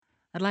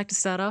I'd like to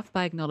start off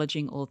by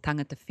acknowledging all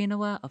tangata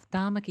whenua of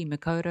Tāmaki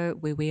Makaurau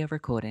where we are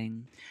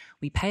recording.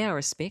 We pay our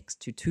respects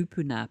to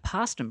tūpuna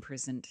past and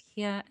present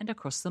here and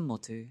across the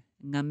motu.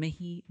 Ngā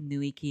mihi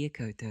nui ki a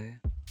koutou.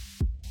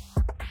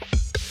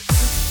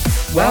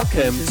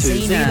 Welcome to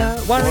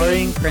Xena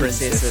Warring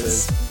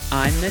Princesses.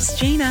 I'm Miss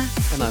Gina.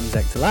 And I'm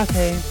Zach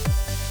Delate.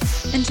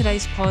 In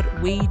today's pod,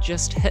 we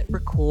just hit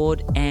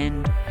record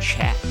and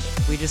chat.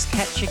 We're just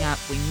catching up.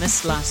 We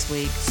missed last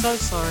week. So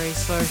sorry.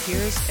 So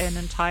here's an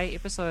entire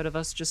episode of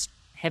us just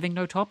having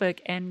no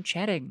topic and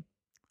chatting.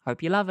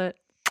 Hope you love it.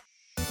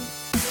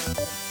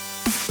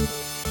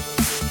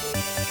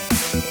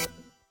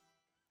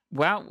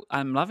 Wow,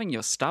 I'm loving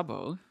your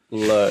stubble.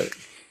 Look,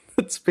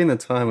 it's been a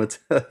time, I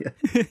tell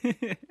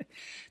you.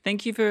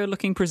 Thank you for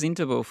looking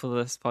presentable for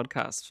this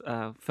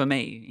podcast. For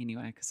me,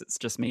 anyway, because it's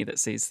just me that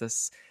sees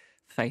this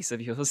face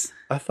of yours.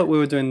 I thought we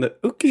were doing the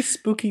ookie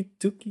spooky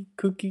dookie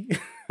cookie.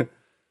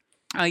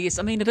 Oh, yes.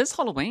 I mean, it is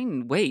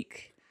Halloween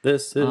week.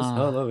 This is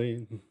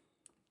Halloween.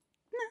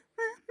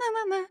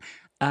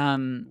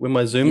 Um, When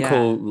my Zoom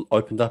call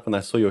opened up and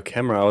I saw your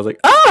camera, I was like,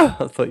 ah!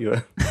 I thought you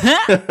were.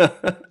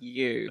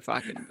 You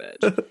fucking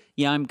bitch.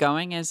 Yeah, I'm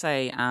going as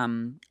a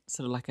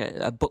sort of like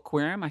a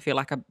bookworm. I feel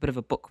like a bit of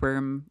a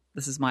bookworm.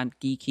 This is my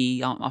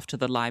geeky. I'm off to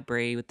the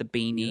library with the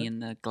beanie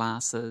and the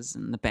glasses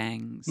and the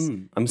bangs.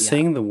 I'm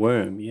seeing the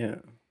worm, yeah.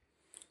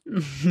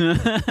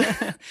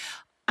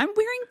 I'm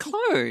wearing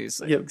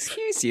clothes. Yeah,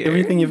 Excuse you.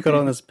 Everything you've got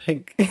on is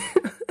pink.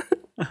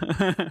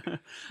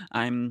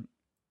 I'm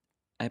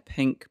a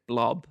pink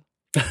blob.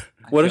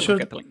 What is your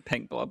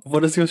pink blob?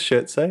 What does your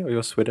shirt say, or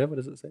your sweater? What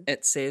does it say?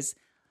 It says,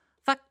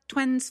 "Fuck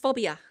twins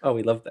phobia." Oh,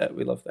 we love that.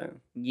 We love that.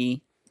 Yeah.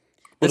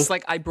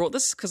 I brought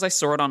this because I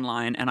saw it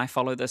online and I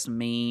follow this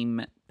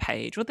meme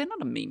page. Well, they're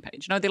not a meme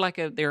page. No,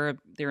 they're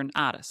an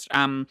artist.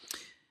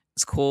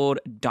 It's called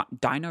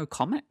Dino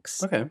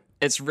Comics. Okay.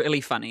 It's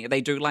really funny.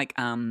 They do like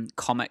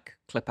comic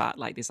clip art.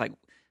 Like there's like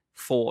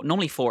four.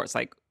 It's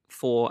like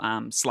four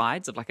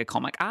slides of like a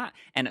comic art,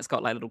 and it's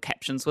got like little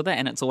captions with it,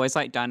 and it's always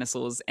like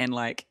dinosaurs and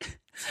like,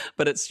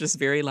 but it's just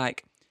very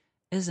like,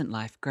 isn't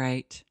life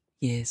great?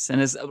 Yes,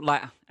 and it's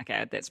like,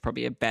 okay, that's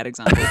probably a bad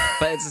example,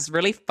 but it's this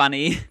really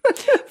funny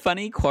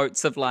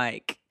quotes of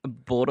like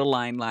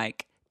borderline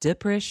like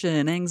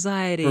depression,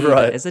 anxiety,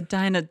 right, as a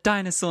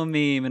dinosaur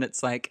meme, and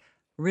it's like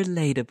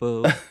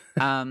relatable.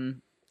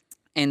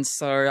 And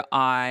so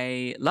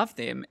I love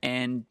them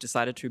and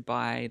decided to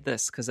buy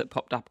this because it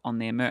popped up on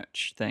their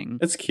merch thing.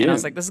 It's cute. And I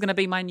was like, this is going to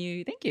be my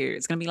new, thank you.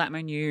 It's going to be like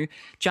my new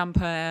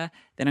jumper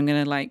that I'm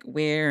going to like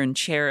wear and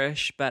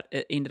cherish. But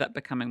it ended up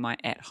becoming my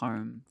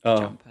at-home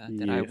jumper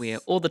that I wear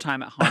all the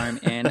time at home.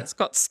 And it's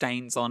got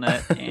stains on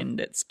it. And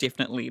it's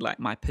definitely like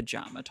my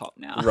pajama top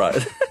now.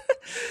 Right.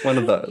 One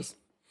of those.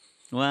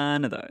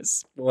 One of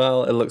those.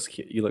 Well, it looks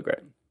cute. You look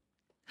great.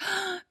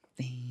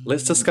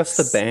 Let's discuss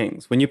the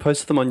bangs. When you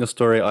posted them on your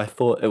story, I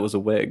thought it was a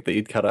wig that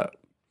you'd cut up.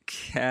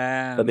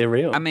 But they're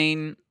real. I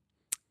mean,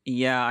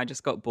 yeah, I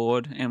just got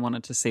bored and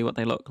wanted to see what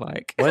they look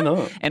like. Why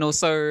not? And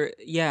also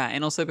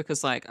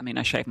because like, I mean,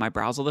 I shave my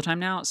brows all the time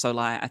now. So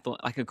like, I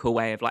thought like a cool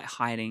way of like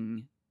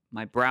hiding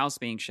my brows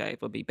being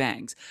shaved would be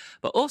bangs.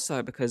 But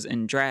also because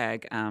in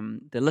drag,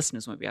 the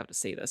listeners won't be able to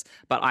see this,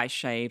 but I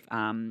shave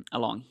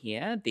along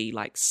here, the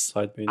like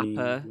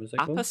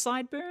upper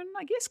sideburn,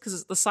 I guess,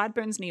 because the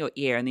sideburns near your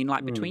ear, and then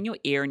like between your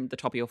ear and the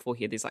top of your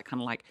forehead, there's like kind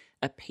of like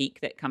a peak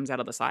that comes out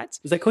of the sides.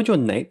 Is that called your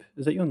nape?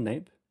 Is that your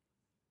nape?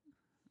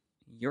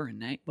 You're a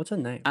nape. What's a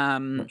nape?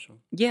 I'm not sure.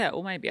 Yeah,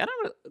 or maybe. I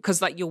don't know.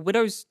 Because like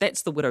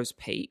that's the widow's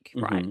peak,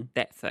 right?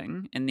 That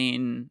thing. And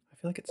then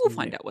we'll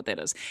find out what that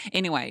is.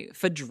 Anyway,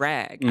 for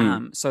drag,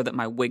 so that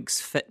my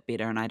wigs fit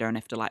better and I don't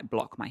have to like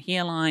block my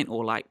hairline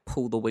or like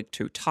pull the wig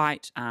too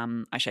tight,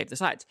 I shave the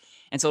sides.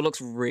 And so it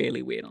looks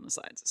really weird on the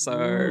sides.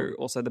 So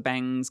also the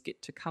bangs get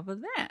to cover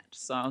that.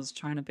 So I was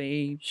trying to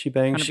be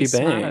smart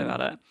about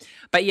it.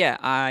 But yeah,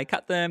 I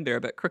cut them. They're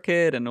a bit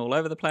crooked and all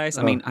over the place.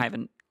 I mean, I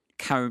haven't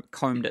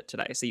combed it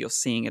today, so you're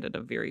seeing it at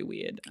a very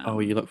weird.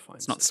 You look fine.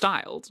 It's not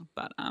styled,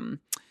 but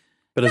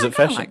is it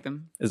fashion? I like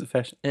them. Is it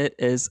fashion? It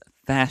is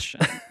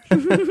fashion.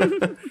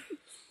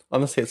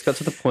 Honestly, it's got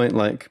to the point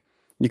like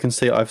you can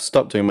see I've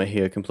stopped doing my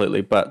hair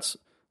completely, but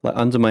like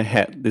under my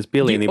hat, there's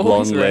barely any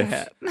blonde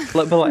left.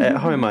 But like at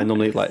home, I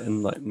normally like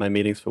in like my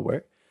meetings for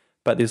work,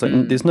 but there's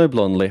like there's no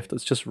blonde left.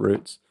 It's just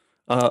roots.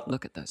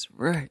 Look at those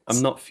roots.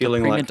 I'm not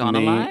feeling like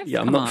me. Life?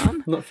 Yeah, I'm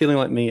not feeling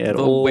like me at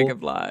the all. The wig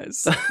of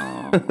lies.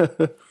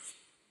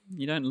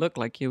 You don't look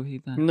like you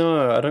either.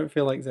 No, I don't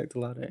feel like Zach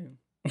Delate.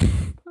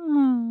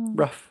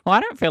 Rough. Well,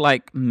 I don't feel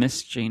like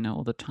Miss Gina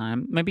all the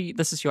time. Maybe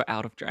this is your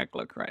out of drag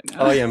look right now.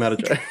 Oh yeah, I'm out of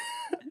drag.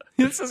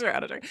 This is your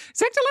out of drag.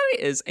 Zach Delate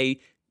is a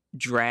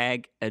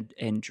drag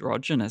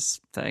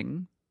androgynous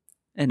thing,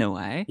 in a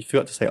way. You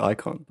forgot to say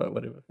icon, but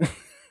whatever.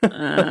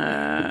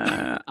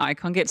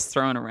 Icon gets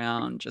thrown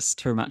around just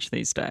too much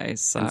these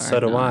days. So, and so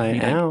do I.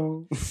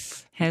 Ow.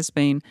 Has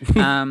been.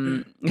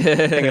 Hanging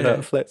out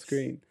a flat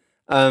screen.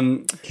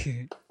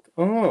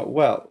 Oh,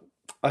 well,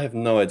 I have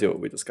no idea what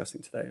we're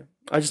discussing today.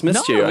 I just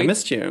missed you. I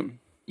missed you.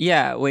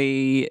 Yeah,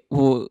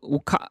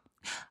 we'll cut.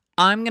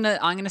 I'm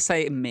gonna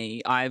say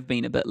me. I've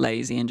been a bit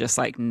lazy and just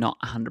like not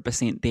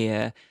 100%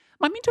 there.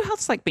 My mental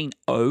health's like been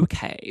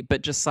okay,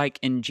 but just like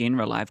in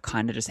general, I've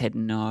kind of just had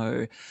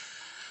no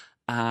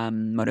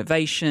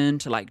motivation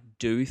to like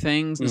do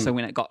things. And so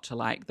when it got to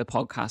like the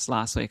podcast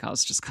last week, I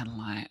was just kind of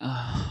like,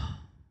 oh.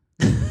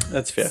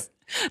 That's fair.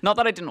 Not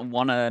that I didn't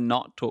want to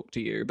not talk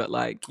to you, but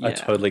like, yeah. I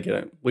totally get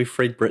it. We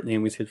freed Britney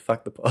and we said,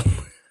 fuck the pod.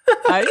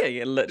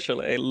 Yeah,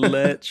 literally.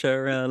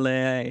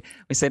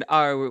 We said,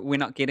 oh, we're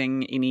not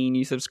getting any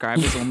new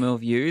subscribers or more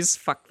views.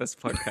 Fuck this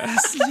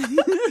podcast.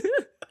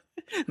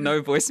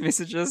 No voice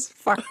messages.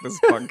 Fuck this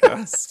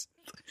podcast.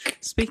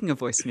 Speaking of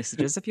voice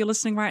messages, if you're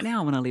listening right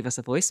now and want to leave us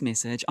a voice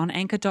message on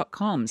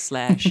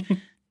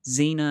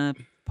anchor.com/Xena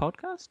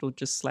podcast or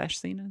just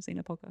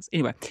 /Xena podcast.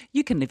 Anyway,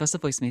 you can leave us a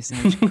voice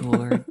message,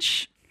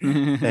 Gorge.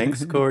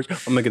 Thanks, Gorge.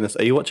 Oh my goodness.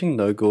 Are you watching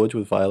No Gorge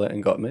with Violet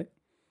and Gottmik?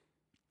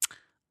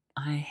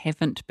 I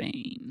haven't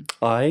been.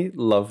 I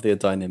love their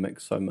dynamic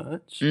so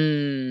much.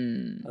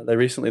 They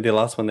recently, their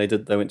last one they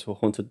did, they went to a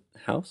haunted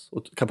house,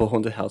 or a couple of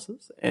haunted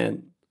houses,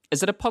 and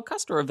is it a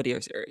podcast or a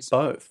video series?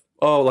 Both.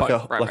 Oh, like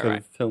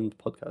a filmed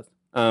podcast.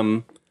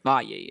 Yeah.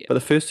 But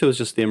the first two was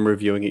just them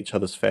reviewing each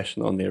other's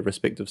fashion on their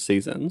respective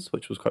seasons,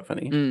 which was quite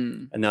funny.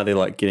 And now they're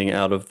like getting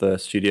out of the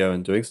studio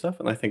and doing stuff,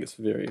 and I think it's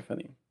very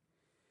funny.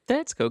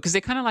 That's cool because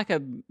they're kind of like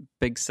a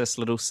big sis,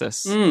 little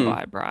sis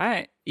vibe,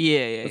 right? Yeah.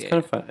 It's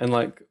kind of fun, and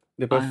like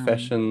they're both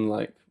fashion.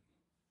 Like,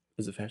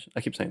 is it fashion?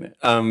 I keep saying that.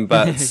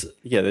 But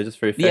yeah, they're just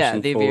very fashion. Yeah,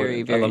 they're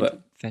forward. very I love it.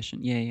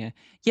 Fashion. Yeah.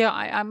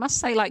 I must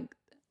say, like,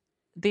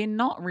 they're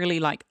not really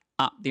like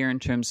up there in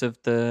terms of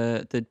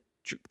the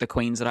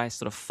queens that I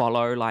sort of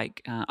follow.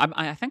 Like,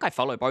 I think I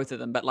follow both of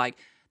them, but like,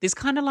 there's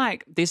kind of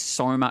like there's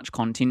so much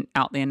content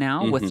out there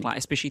now with like,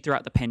 especially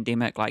throughout the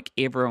pandemic. Like,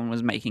 everyone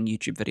was making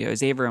YouTube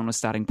videos, everyone was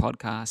starting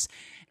podcasts,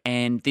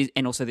 and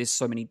also there's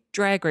so many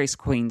Drag Race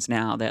queens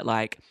now that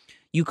like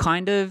you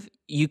can't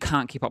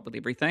keep up with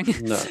everything.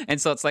 No.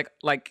 And so it's like.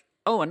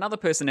 Oh, another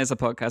person has a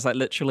podcast. Like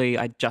literally,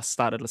 I just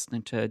started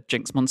listening to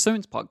Jinx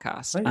Monsoon's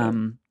podcast.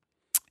 Oh,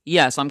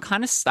 yeah. So I'm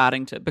kind of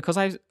starting to, because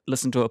I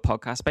listen to a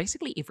podcast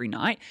basically every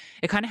night,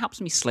 it kind of helps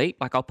me sleep.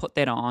 Like I'll put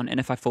that on, and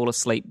if I fall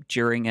asleep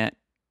during it,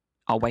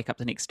 I'll wake up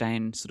the next day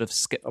and sort of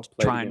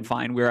try and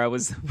find where I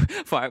was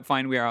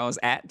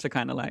at to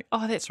kind of like,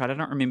 oh, that's right, I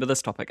don't remember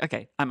this topic.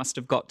 Okay, I must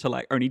have got to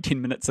like only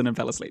 10 minutes in and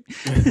fell asleep.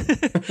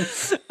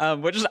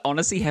 Which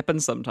honestly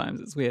happens sometimes.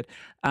 It's weird.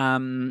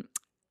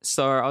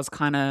 So I was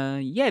kind of,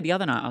 the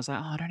other night I was like,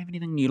 oh, I don't have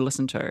anything new to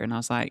listen to. And I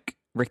was like,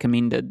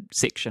 recommended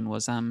section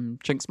was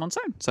Jinx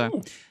Monsoon.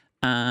 So,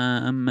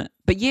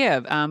 but yeah,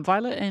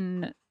 Violet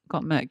and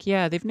Gottmik,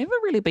 they've never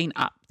really been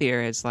up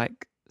there as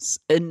like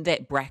in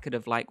that bracket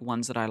of like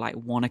ones that I like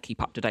want to keep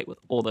up to date with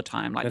all the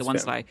time. Like that's the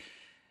ones fair. That I,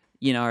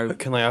 you know. But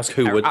can I ask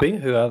who would be?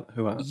 Who are?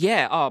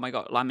 Yeah. Oh my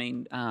God. I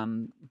mean,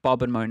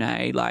 Bob and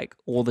Monet, like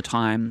all the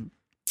time.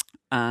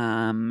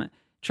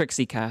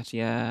 Trixie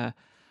Cartier.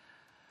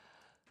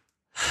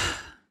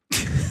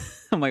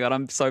 Oh my God,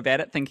 I'm so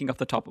bad at thinking off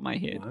the top of my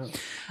head. Wow.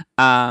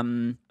 A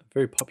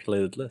very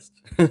populated list.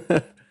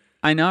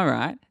 I know,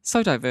 right?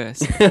 So diverse.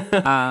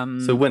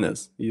 So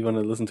winners. You want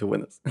to listen to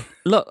winners?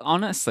 Look,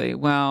 honestly,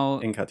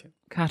 well... And Katya.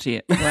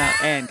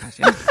 And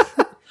Katya.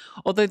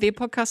 Although their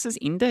podcast is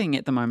ending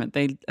at the moment.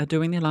 They are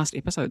doing their last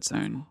episode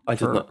soon. I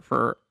didn't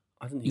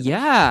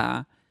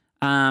hear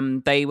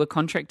that. They were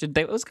contracted...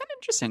 It was kind of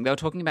interesting. They were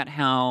talking about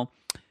how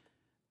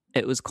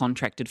it was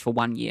contracted for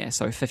 1 year,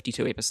 so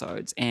 52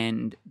 episodes,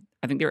 and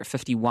I think they're at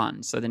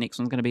 51, so the next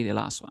one's going to be their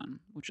last one,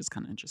 which is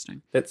kind of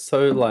interesting. That's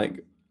so like,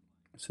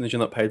 as soon as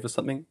you're not paid for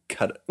something,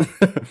 cut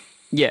it.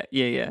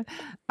 Yeah.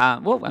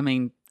 Well, I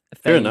mean,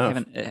 if they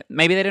haven't,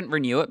 maybe they didn't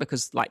renew it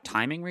because like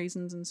timing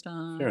reasons and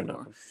stuff. Fair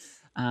enough.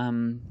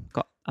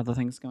 Got other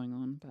things going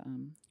on, but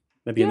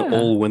maybe an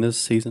all winners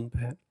season,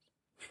 perhaps.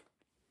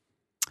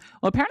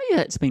 Well, apparently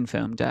it's been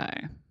filmed,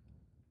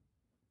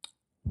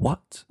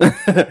 What?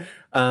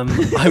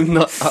 I'm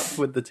not up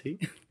with the tea.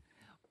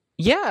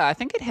 Yeah, I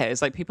think it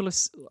has. Like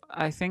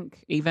I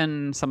think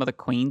even some of the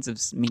queens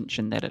have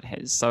mentioned that it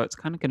has. So it's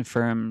kind of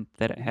confirmed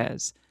that it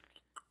has.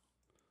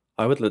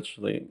 I would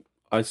literally,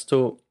 I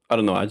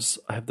don't know. I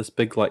have this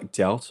big like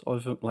doubt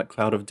over like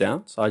cloud of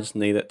doubt. So I just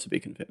need it to be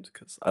confirmed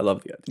because I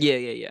love the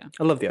idea. Yeah.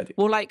 I love the idea.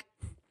 Well,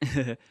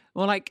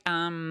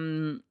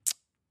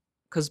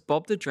 because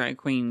Bob the drag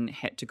queen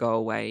had to go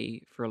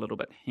away for a little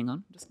bit. Hang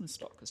on, I'm just going to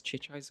stop because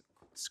Checho's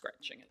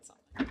scratching at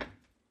something.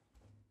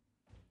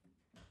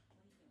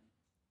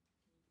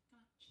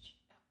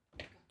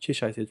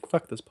 Checho said,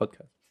 fuck this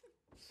podcast.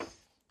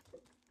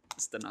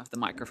 Just don't know if the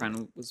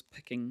microphone was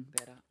picking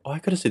that up. Oh, I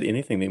could have said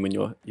anything then when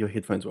your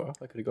headphones were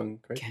off. I could have gone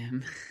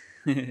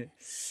crazy.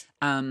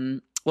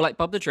 Well, like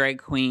Bob the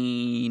drag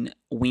queen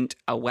went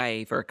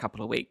away for a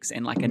couple of weeks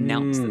and like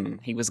announced that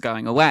he was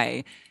going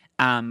away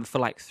for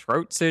like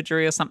throat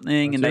surgery or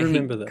something. And they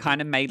kind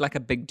of made like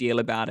a big deal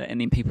about it. And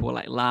then people were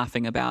like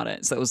laughing about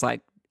it. So it was like,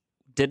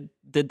 did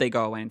they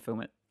go away and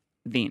film it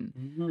then?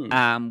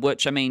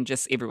 Which, I mean,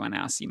 just everyone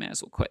else, you may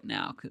as well quit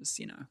now because,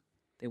 you know,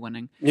 they're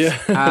winning.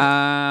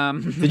 Yeah.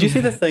 Did you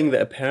see the thing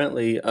that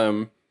apparently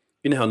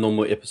you know how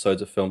normal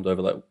episodes are filmed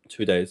over like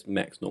 2 days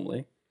max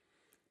normally.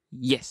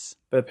 Yes.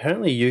 But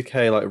apparently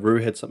UK, like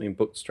Rue had something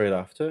booked straight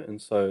after,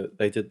 and so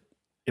they did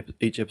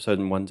each episode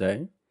in 1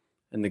 day,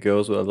 and the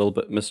girls were a little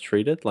bit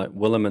mistreated. Like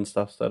Willem and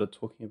stuff started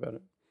talking about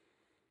it.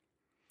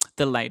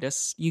 The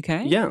latest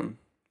UK? Yeah.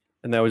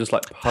 And they were just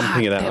like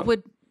pumping it out.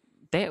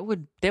 That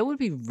would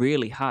be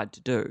really hard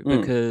to do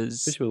because...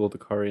 Especially with all the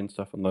Korean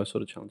stuff and those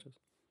sort of challenges.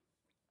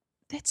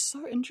 That's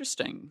so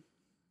interesting.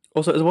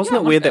 Also, wasn't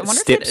it weird that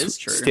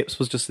Steps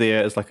was just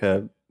there as like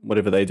a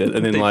whatever they did,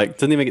 and then like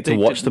didn't even get to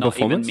watch the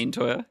performance? Even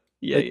mentor.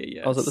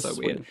 Yeah. I was like, this is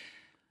so weird.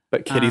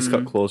 But Kitty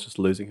Scott Claw's just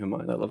losing her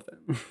mind. I love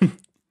that.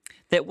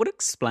 That would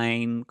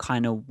explain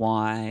kind of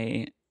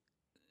why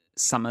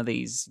some of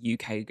these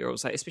UK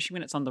girls, like, especially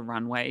when it's on the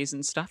runways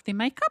and stuff, their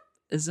makeup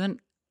isn't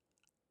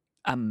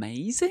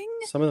amazing.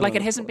 Like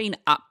it hasn't been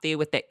up there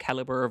with that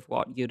caliber of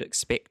what you'd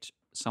expect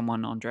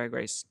someone on Drag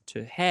Race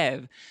to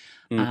have.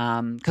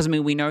 Because I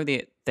mean, we know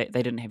that they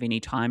didn't have any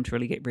time to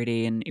really get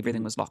ready and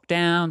everything was locked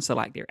down. So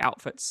like their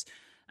outfits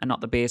are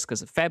not the best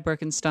because of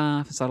fabric and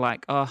stuff. So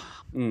like,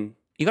 you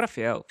got to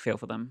feel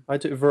for them. I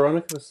do.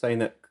 Veronica was saying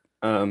that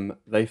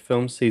they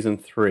filmed season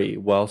 3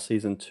 while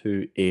season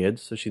 2 aired,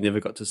 so she never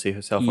got to see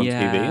herself on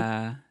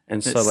TV,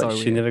 and so like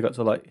she never got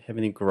to like have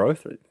any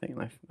growth or anything.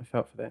 And I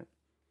felt for that.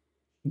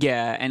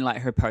 Yeah, and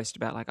like her post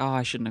about like,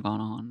 I shouldn't have gone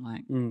on.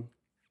 Like,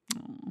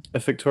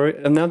 if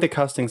Victoria, and now they're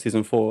casting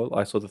season 4.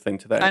 I saw the thing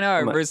today. I know.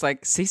 It was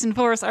like season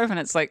 4 is over, and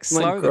it's like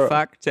slow the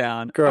fuck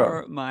down.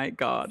 Girl, oh my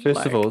god!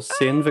 First of all,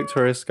 send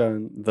Victoria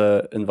Scone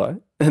the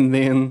invite, and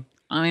then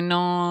I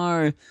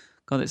know.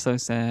 God, that's so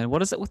sad.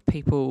 What is it with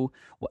people?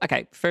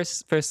 Okay,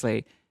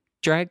 firstly,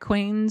 drag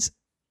queens,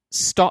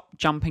 stop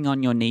jumping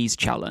on your knees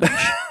challenge.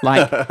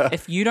 Like,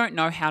 if you don't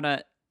know how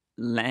to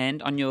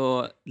land on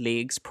your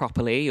legs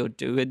properly or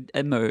do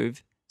a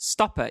move,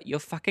 stop it. You're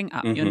fucking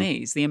up your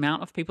knees. The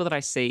amount of people that I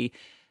see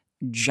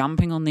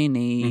jumping on their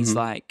knees,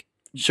 like...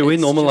 Should we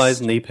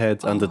normalize knee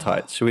pads under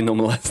tights? Should we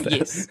normalize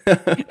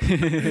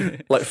that?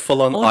 Yes. Like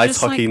full-on ice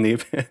hockey knee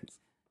pads.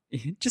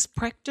 Just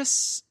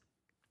practice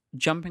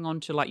jumping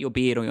onto like your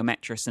bed or your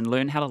mattress and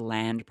learn how to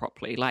land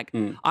properly. Like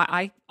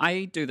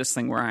I do this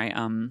thing where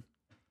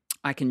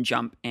I can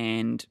jump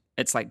and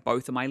it's like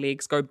both of my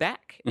legs go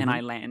back and I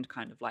land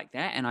kind of like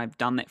that, and I've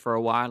done that for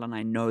a while and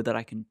I know that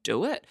I can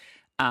do it.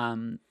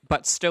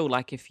 But still,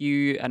 like if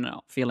you are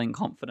not feeling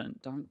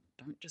confident, don't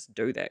just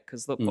do that,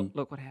 because look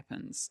what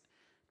happens.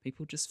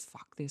 People just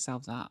fuck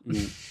themselves up.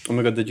 Oh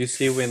my god, did you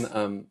see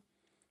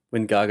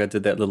when Gaga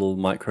did that little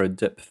micro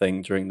dip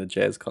thing during the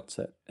jazz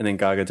concert, and then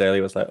Gaga Daly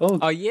was like,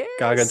 oh yes,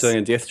 Gaga doing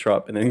a death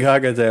drop, and then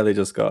Gaga Daly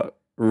just got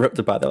ripped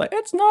apart. They're like,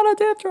 it's not a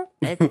death drop.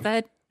 It's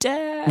a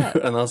dip.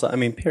 And I was like, I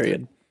mean,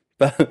 period.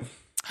 But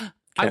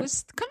I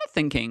was kind of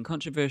thinking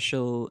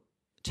controversial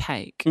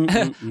take,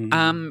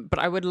 but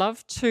I would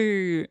love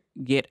to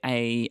get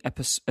a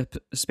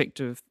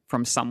perspective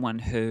from someone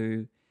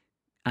who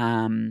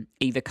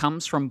either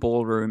comes from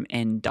ballroom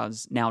and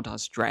does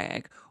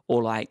drag,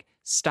 or like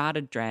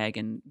started drag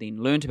and then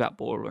learned about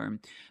ballroom,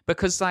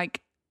 because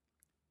like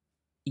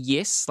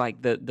yes,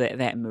 like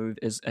that move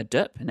is a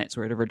dip and that's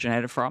where it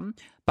originated from,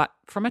 but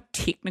from a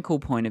technical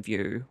point of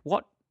view,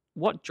 what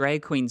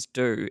drag queens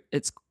do,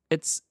 it's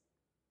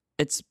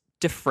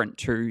different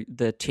to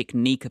the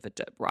technique of a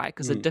dip, right?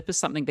 Because a dip is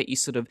something that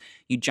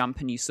you jump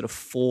and you sort of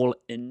fall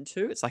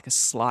into. It's like a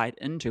slide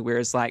into,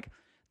 whereas like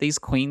these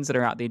queens that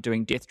are out there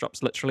doing death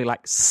drops literally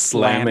like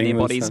slam their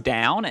bodies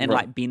down and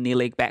like bend their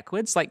leg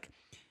backwards. Like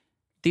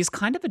there's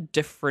kind of a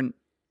different,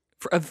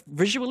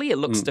 visually it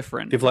looks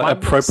different. They've like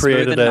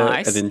appropriated it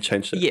and then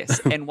changed it. Yes,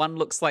 and one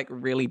looks like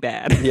really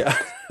bad. Yeah.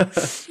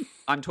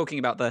 I'm talking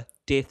about the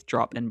death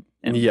drop and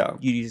you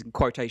using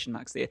quotation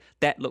marks there.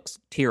 That looks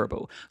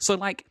terrible. So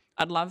like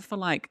I'd love for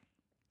like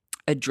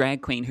a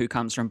drag queen who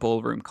comes from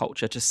ballroom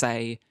culture to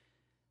say,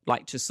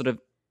 like, to sort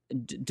of,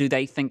 do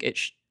they think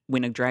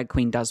when a drag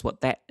queen does what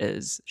that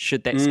is,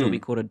 should that still be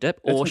called a dip,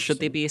 or should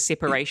there be a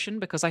separation?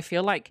 Because I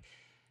feel like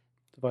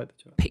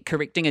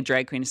correcting a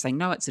drag queen and saying,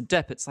 no, it's a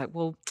dip, it's like,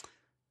 well,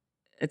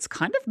 it's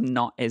kind of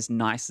not as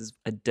nice as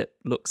a dip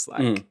looks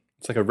like.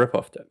 It's like a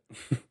rip-off dip.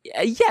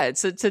 Yeah,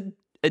 it's a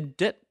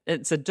dip.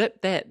 It's a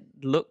dip that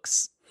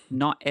looks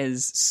not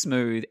as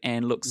smooth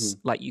and looks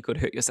like you could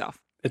hurt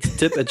yourself. It's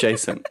dip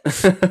adjacent.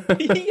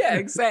 Yeah,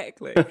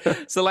 exactly.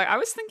 So like I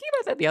was thinking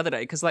about that the other day,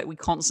 because like we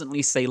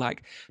constantly see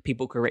like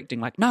people correcting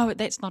like, no,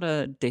 that's not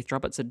a death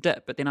drop, it's a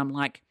dip. But then I'm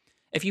like,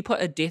 if you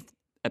put a dip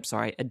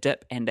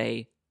and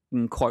a,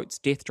 in quotes,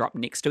 death drop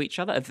next to each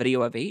other, a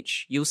video of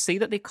each, you'll see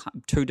that they're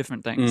two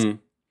different things.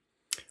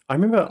 I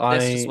remember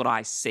that's just what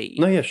I see.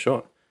 No, yeah,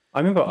 sure. I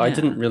remember I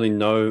didn't really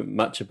know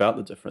much about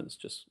the difference,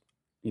 just,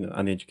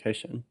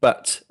 uneducation.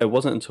 But it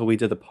wasn't until we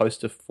did a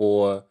poster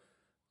for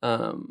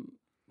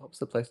what was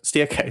the place?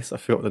 Staircase. I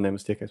forgot what the name of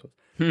Staircase was.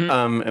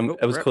 And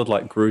it was called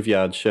like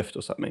Grooveyard Shift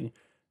or something.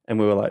 And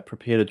we were like,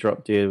 prepare to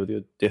drop dead with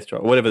your death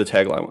drop, or whatever the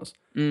tagline was.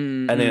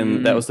 And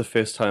then that was the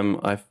first time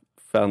I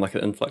found like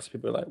an influx of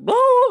people were like,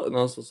 whoa! And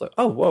I was just like,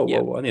 oh,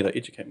 whoa, I need to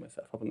educate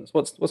myself up on this.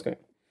 What's going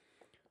on?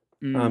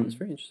 It's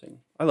very interesting.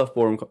 I love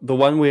ballroom. The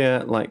one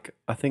where, like,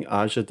 I think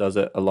Aja does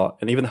it a lot,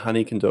 and even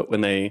Honey can do it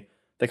when they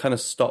kind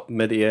of stop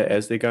mid-air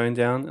as they're going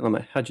down. And I'm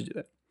like, how'd you do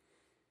that?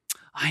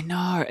 I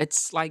know.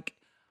 It's like,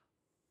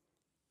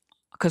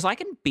 because I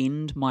can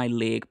bend my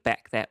leg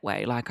back that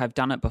way. Like, I've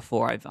done it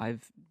before.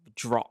 I've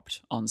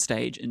dropped on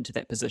stage into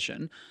that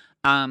position.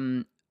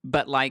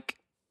 But like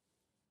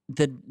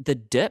the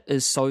dip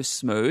is so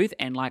smooth,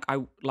 and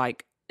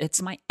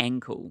it's my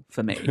ankle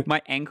for me.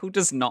 My ankle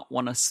does not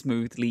want to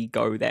smoothly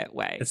go that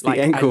way. It's the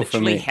ankle for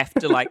me. I literally have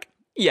to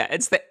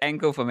it's the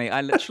ankle for me.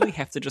 I literally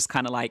have to just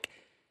kind of like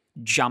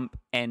jump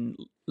and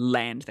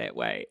land that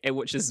way,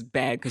 which is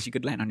bad because you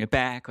could land on your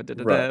back or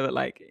Right. But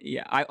like,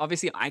 yeah,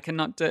 I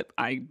cannot dip.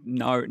 I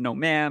no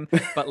ma'am.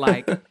 But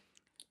like,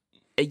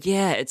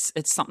 yeah, it's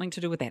something to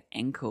do with that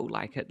ankle.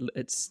 Like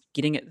it's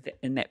getting it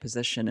in that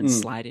position and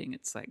sliding.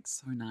 It's like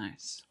so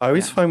nice. I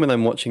always find when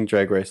I'm watching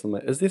Drag Race, I'm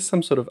like, is there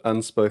some sort of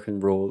unspoken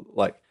rule,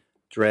 like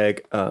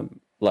drag,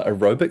 like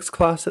aerobics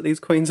class that these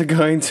queens are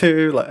going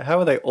to? Like, how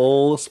are they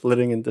all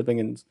splitting and dipping?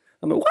 And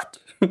I'm like, what?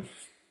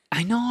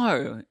 I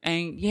know,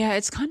 and yeah,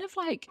 it's kind of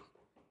like.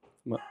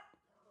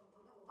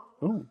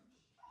 Oh,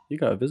 you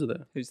got a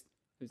visitor. Who's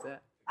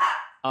that?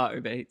 Oh,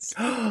 Uber Eats.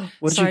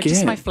 What did you get?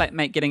 Just my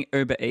flatmate getting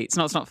Uber Eats.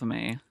 No, it's not for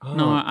me. Oh.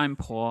 No, I'm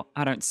poor.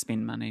 I don't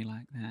spend money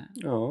like that.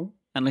 Oh.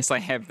 Unless I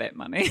have that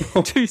money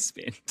to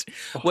spend.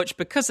 Which,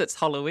 because it's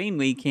Halloween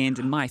weekend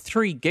and my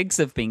 3 gigs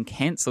have been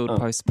cancelled,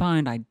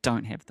 postponed, I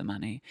don't have the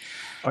money.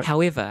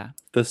 However,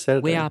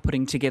 we are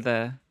putting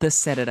together this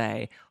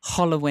Saturday,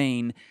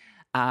 Halloween,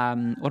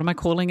 what am I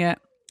calling it?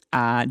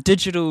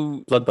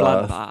 Digital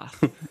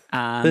bloodbath.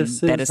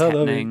 That is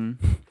happening.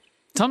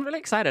 So I'm really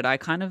excited. I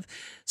kind of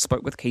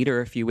spoke with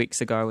Keita a few weeks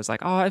ago. I was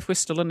like, if we're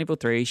still in level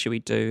 3, should we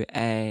do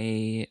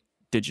a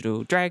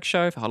digital drag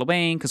show for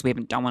Halloween? Because we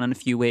haven't done one in a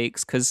few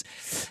weeks, because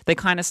they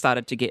kind of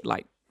started to get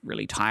like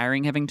really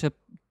tiring having to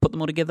put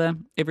them all together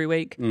every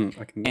week.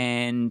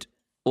 And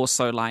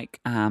also like,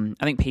 I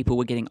think people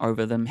were getting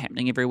over them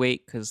happening every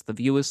week because the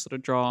viewers sort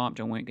of dropped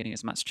and weren't getting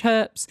as much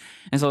tips.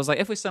 And so I was like,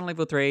 if we're still in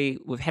level 3,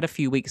 we've had a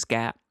few weeks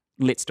gap,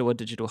 let's do a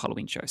digital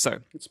Halloween show. So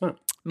it's smart.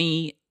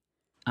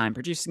 I'm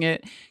producing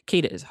it.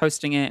 Keita is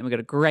hosting it, and we've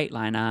got a great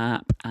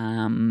lineup.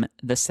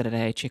 This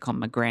Saturday, check on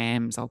my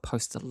grams. I'll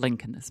post a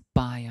link in this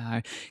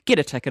bio. Get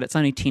a ticket. It's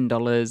only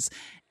 $10,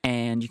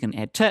 and you can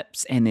add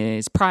tips, and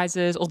there's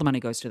prizes. All the money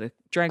goes to the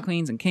drag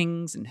queens and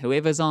kings and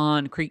whoever's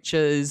on,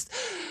 creatures.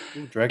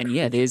 Ooh, and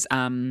yeah, there's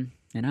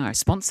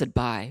sponsored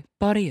by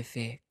Body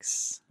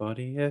Effects.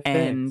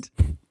 And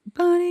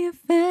Body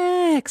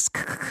Effects.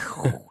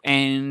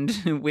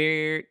 And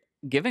we're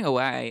giving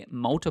away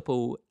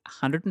multiple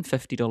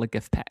 $150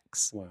 gift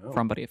packs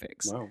from Body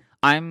Effects. Wow.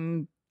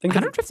 I'm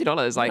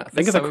 $150.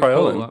 Think of the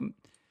Crayola. Cool.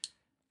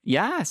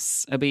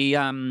 Yes, it'll be.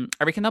 I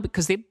reckon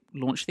because they've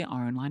launched their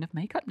own line of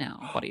makeup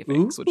now, Body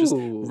Effects, which is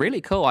really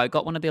cool. I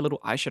got one of their little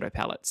eyeshadow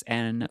palettes,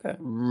 and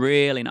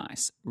really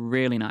nice,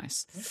 really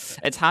nice.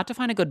 Okay. It's hard to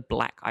find a good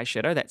black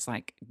eyeshadow that's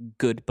like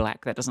good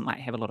black that doesn't like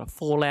have a lot of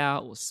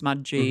fallout or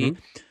smudgy.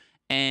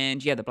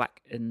 And yeah, the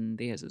black in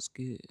theirs is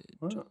good.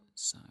 Oh.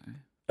 So.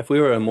 If we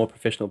were a more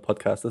professional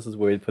podcast, this is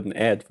where we'd put an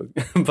ad for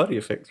Body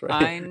Effects, right?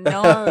 I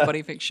know. Body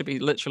Effects should be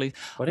literally...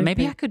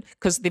 Maybe I could...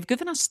 Because they've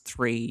given us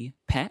 3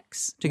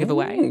 packs to give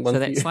away. So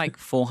that's like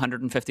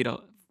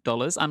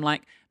 $450. I'm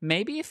like,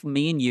 maybe if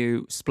me and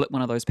you split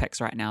one of those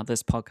packs right now,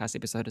 this podcast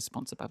episode is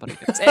sponsored by Body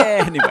Effects.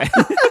 Anyway.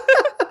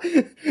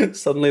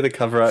 Suddenly the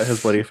cover art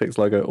has Body Effects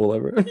logo all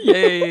over it.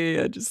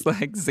 Yeah. Just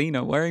like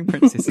Xena wearing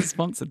Princess is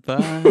sponsored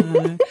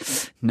by...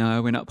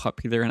 No, we're not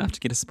popular enough to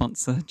get a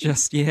sponsor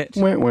just yet.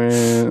 Wah,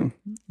 wah.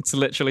 It's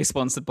literally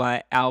sponsored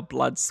by our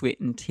blood,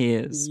 sweat, and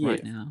tears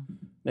right now.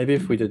 Maybe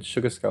if we did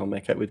Sugar Skull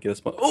makeup, we'd get a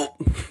sponsor.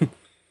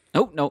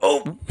 Oh, no.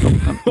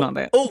 Not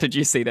that. Did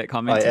you see that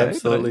comment? I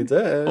absolutely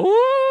did.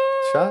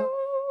 Oh.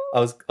 I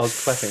was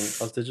clapping.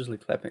 I was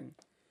digitally clapping.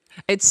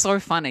 It's so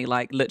funny,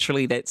 like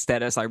literally that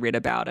status, I read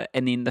about it,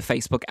 and then the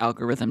Facebook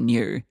algorithm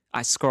knew.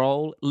 I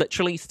scroll,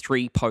 literally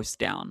 3 posts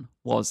down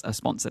was a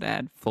sponsored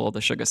ad for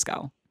the Sugar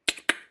Skull.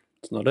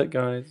 It's not it,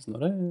 guys. It's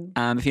not it.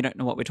 If you don't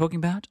know what we're talking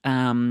about,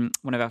 one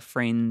of our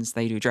friends,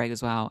 they do drag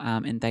as well,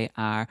 and they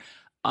are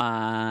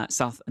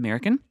South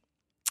American,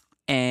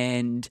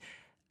 and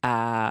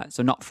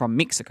so not from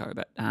Mexico,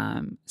 but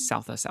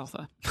souther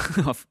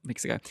of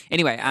Mexico.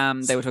 Anyway,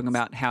 they were talking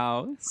about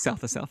how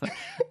souther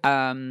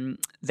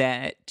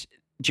that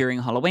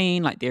during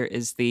Halloween, like there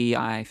is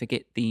I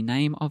forget the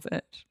name of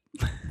it.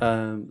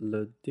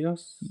 Le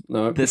Dios?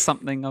 No. There's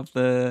something of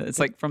it's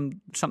like from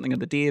something of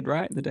the dead,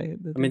 right? The day.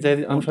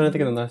 I'm trying to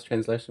think of a nice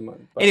translation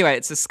one. Anyway,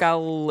 it's a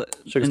skull.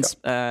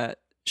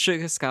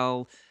 Sugar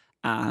skull.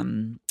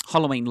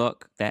 Halloween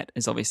look that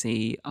is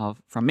obviously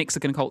from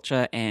Mexican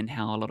culture, and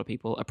how a lot of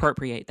people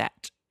appropriate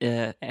that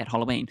at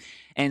Halloween.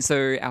 And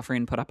so our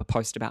friend put up a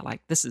post about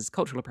like, this is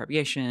cultural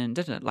appropriation,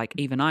 like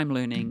even I'm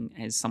learning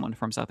as someone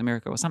from South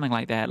America or something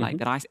like that, like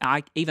that I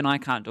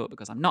can't do it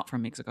because I'm not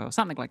from Mexico or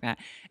something like that.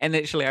 And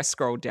literally I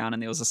scrolled down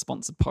and there was a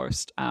sponsored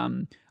post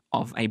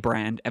of a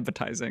brand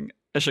advertising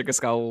a Sugar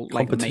Skull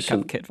like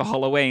makeup kit for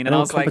Halloween, and I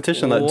was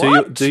competition, like,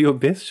 like do your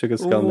best Sugar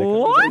Skull makeup.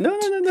 What? Like,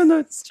 no.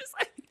 It's just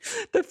like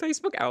the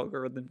Facebook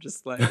algorithm,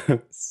 just like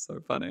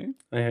so funny.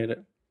 I hate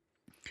it,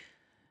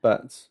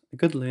 but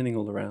good learning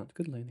all around.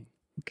 Good learning.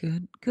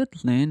 Good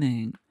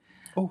learning.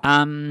 Oh,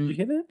 did you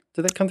hear that?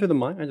 Did that come through the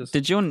mic?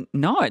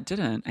 No, it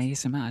didn't.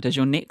 ASMR. Did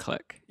your neck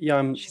click?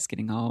 Yeah, she's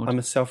getting old. I'm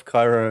a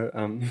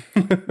self-chiro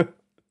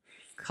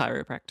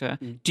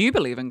chiropractor. Do you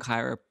believe in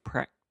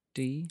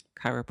chiropractic?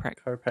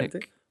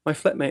 Chiropractic? My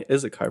flatmate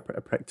is a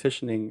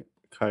practicing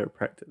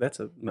chiropractor. That's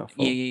a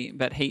mouthful. Yeah,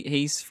 but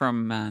he's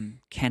from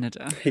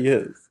Canada. He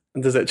is.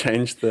 And does that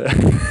change the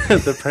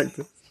the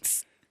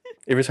practice?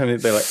 Every time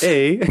they're like,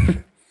 hey.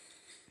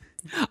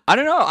 I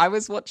don't know. I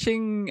was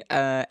watching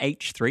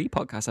H3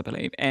 podcast, I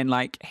believe, and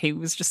like he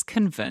was just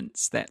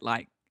convinced that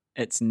like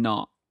it's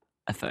not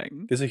a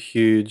thing. There's a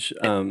huge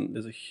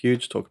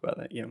talk about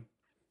that. Yeah.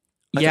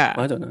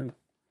 I don't know.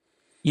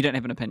 You don't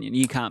have an opinion.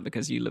 You can't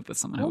because you live with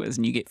someone who is,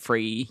 and you get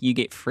free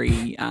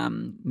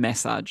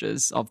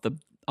massages of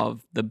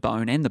the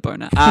bone and the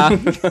boner.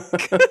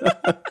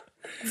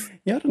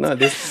 Yeah, I don't know.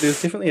 There's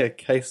definitely a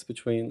case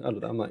between. I don't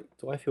know. I'm like,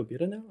 do I feel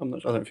better now? I'm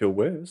not. I don't feel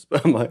worse,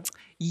 but I'm like,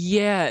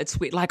 yeah, it's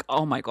weird. Like,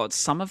 oh my god,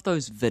 some of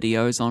those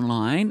videos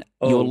online,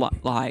 you're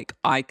like,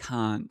 I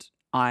can't.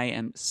 I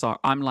am sorry.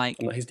 I'm like,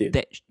 he's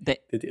dead.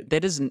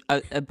 That isn't.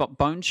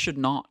 Bones should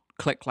not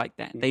click like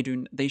that.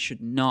 They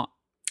should not.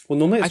 Well,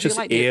 normally it's just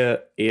like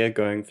air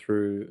going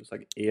through. It's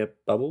like air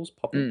bubbles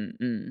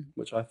popping,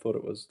 which I thought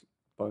it was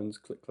bones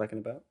clacking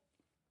about.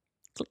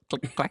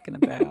 Clacking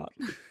about.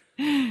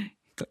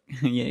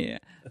 Yeah.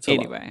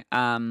 Anyway,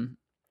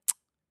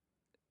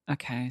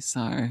 okay,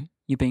 so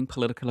you're being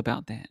political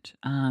about that.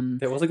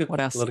 That was a good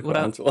political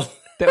answer.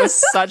 That was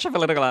such a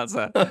political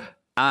answer.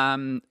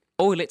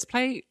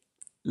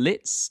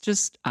 Let's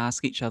just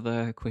ask each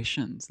other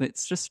questions.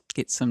 Let's just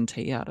get some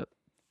tea out of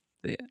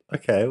there.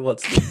 Okay,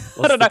 what's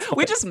I don't know. Topic?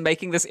 We're just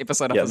making this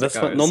episode up as it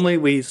goes. Normally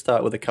we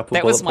start with a couple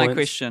That bullet was my points.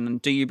 question.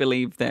 Do you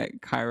believe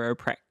that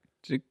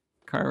chiropractic?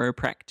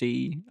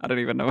 I don't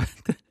even know what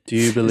do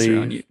you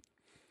believe...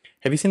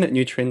 Have you seen that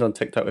new trend on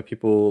TikTok where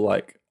people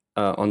like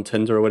on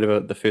Tinder or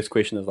whatever, the first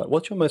question is like,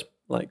 what's your most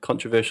like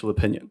controversial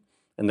opinion?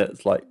 And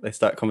that's like, they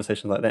start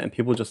conversations like that and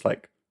people just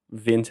like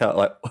vent out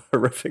like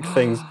horrific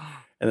things.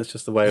 And it's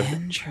just a way of...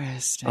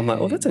 Interesting. I'm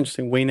like, oh, that's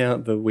interesting. Wean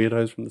out the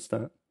weirdos from the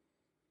start.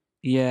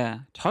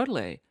 Yeah,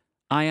 totally.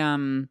 I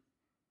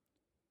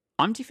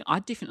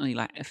definitely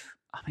like,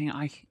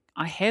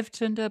 I have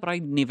Tinder, but I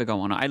never go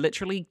on it. I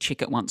literally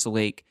check it once a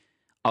week.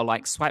 I'll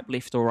like swipe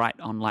left or right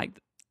on like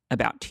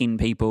about 10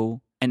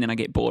 people. And then I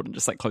get bored and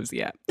just like close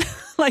the app.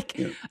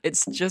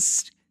 It's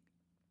just,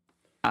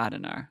 I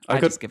don't know. I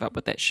just give up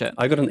with that shit.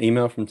 I got an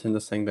email from Tinder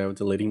saying they were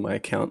deleting my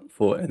account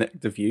for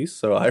inactive use.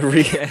 So I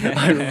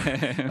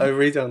re-downloaded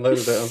it.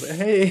 I was like,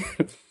 hey.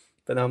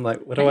 But now I'm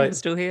like, I'm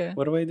still here.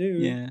 What do I do?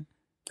 Yeah.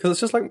 Because it's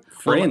just like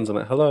friends. I'm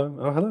like, hello.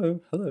 Oh,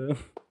 hello.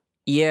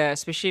 Yeah,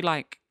 especially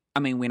like, I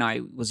mean, when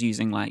I was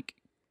using like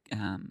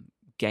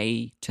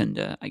gay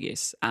Tinder, I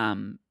guess,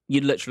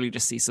 you'd literally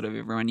just see sort of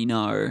everyone you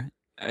know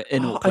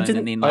in Auckland,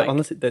 and then like...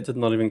 honestly, that did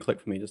not even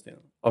click for me just now.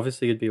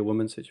 Obviously, you'd be a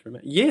woman searching for a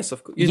man. Yes,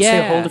 of course. You'd see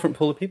a whole different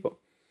pool of people.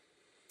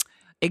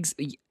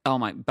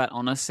 But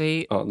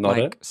honestly,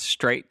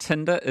 straight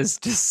Tinder is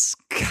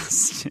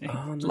disgusting.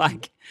 Oh, no.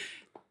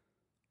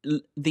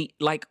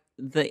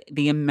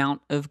 The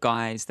amount of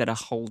guys that are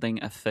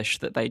holding a fish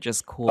that they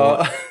just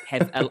caught,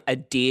 have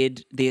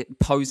they're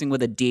posing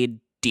with a dead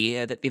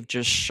deer that they've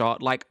just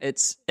shot. Like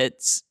it's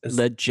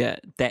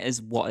legit. That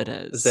is what it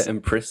is. Is that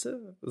impressive?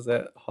 Is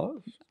that hot?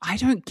 I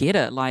don't get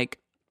it. Like,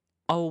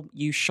 oh,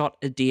 you shot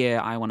a deer,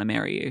 I want to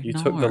marry you. You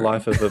took the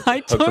life of a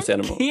hopeless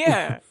animal.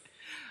 Yeah.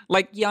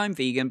 Like, yeah, I'm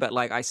vegan, but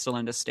like I still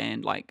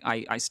understand, like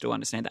I still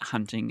understand that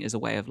hunting is a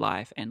way of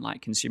life and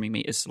like consuming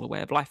meat is still a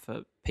way of life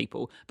for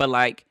people. But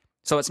like,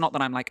 so it's not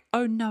that I'm like,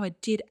 oh no, a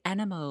dead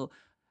animal.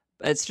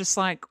 It's just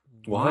like,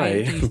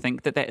 why do you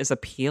think that is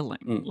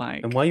appealing?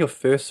 Like, and why your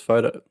first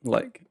photo?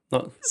 Like,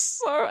 not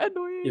so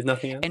annoying. You've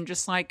nothing else? And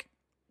just like,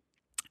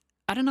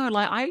 I don't know.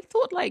 Like, I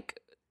thought like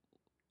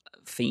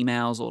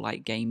females or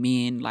like gay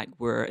men like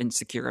were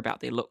insecure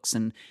about their looks,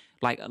 and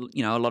like,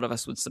 you know, a lot of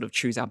us would sort of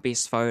choose our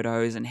best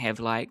photos and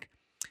have like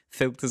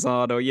filters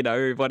on or, you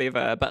know,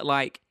 whatever. But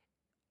like,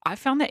 I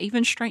found that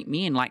even straight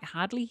men like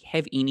hardly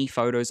have any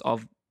photos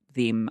of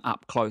them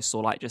up close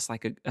or like just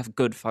like a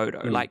good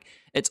photo. Like,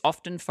 it's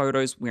often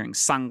photos wearing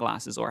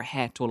sunglasses or a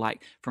hat or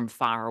like from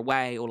far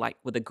away or like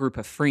with a group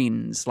of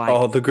friends. Like,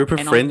 oh, the group of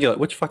friends. You're like,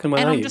 which fucking one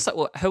are you? And I'm just like,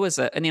 well, who is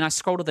it? And then I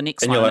scroll to the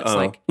next one. And it's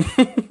like,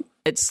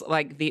 it's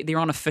like they're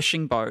on a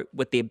fishing boat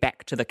with their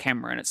back to the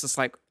camera, and it's just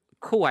like,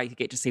 cool, I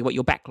get to see what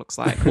your back looks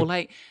like. Or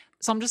like,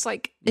 so I'm just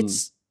like,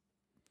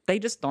 they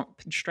just don't,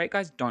 straight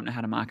guys don't know how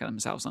to market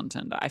themselves on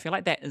Tinder. I feel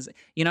like that is,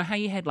 you know how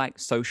you had like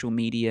social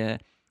media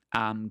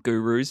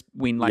gurus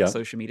when like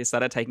social media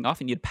started taking off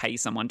and you'd pay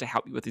someone to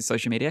help you with your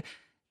social media?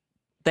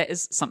 That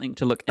is something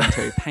to look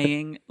into.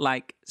 Paying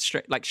like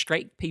straight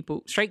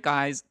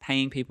guys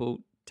paying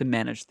people to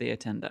manage their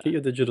Tinder. Get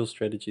your digital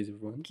strategies,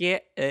 everyone.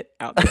 Get it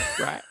out there,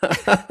 right?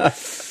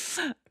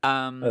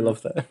 I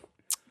love that.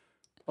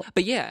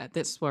 But yeah,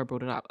 that's why I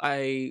brought it up.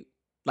 I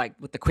like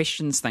with the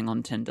questions thing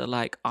on Tinder.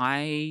 Like,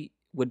 I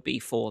would be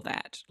for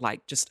that.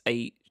 Like, just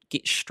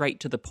get straight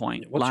to the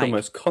point. What's like, your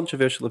most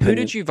controversial opinion?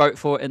 Who did you vote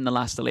for in the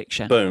last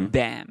election? Boom.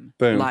 Bam.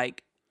 Boom.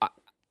 Like,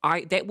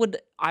 I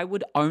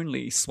would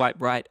only swipe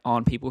right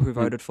on people who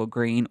voted for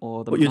Green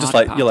or the. You're just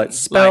like, you're like,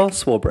 spell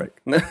Swarbrick.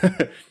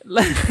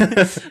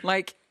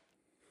 Like,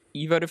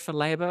 you voted for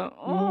Labour.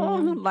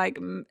 Oh, like,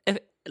 if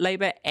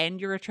Labour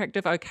and you're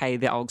attractive, okay,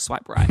 then I'll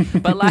swipe right.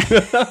 But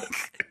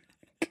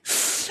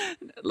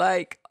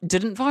like,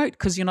 didn't vote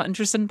because you're not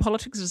interested in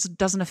politics. It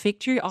doesn't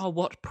affect you. Oh,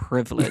 what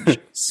privilege!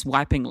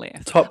 Swiping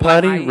left. Top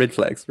party, red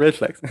flags. Red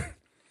flags.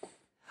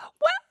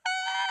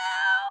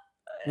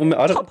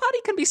 Well, Top Party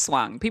can be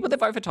swung. People that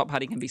vote for Top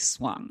Party can be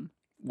swung.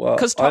 Well,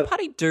 because Top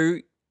Party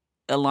do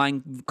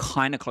align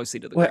kind of closely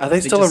to the. Wait, are they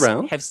still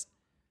around?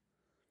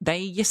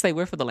 Yes, they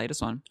were for the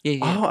latest one. Yeah.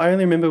 Oh, I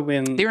only remember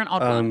when they're an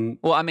odd one.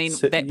 Well, I mean,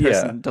 that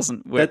person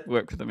doesn't work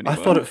with them anymore. I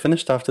thought it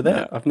finished after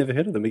that. No. I've never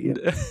heard of them again.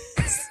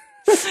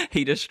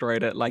 He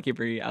destroyed it like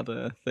every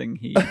other thing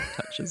he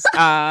touches.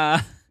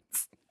 That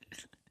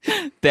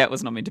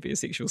was not meant to be a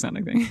sexual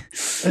sounding thing.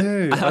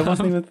 Oh, I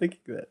wasn't even thinking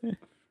that.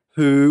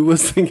 Who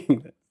was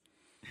thinking that?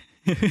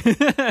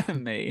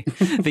 Me,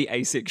 the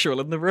asexual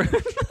in the room.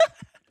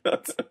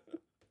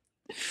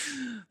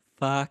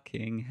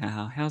 Fucking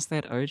hell. How's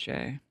that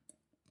OJ?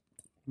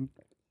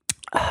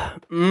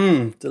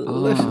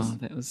 Delicious. Oh,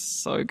 that was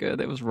so good.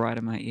 That was right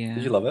in my ear.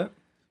 Did you love it?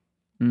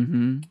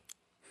 Mm-hmm.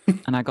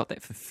 And I got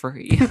that for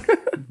free.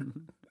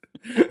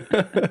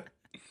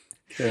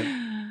 Okay.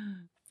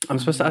 I'm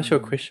supposed to ask you a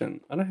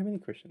question. I don't have any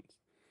questions.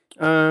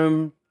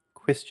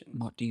 Question.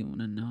 What do you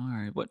want to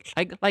know? What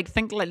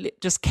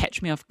just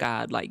catch me off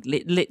guard. Like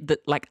let the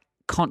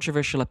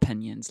controversial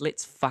opinions.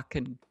 Let's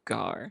fucking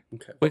go.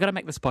 Okay. We got to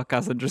make this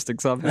podcast interesting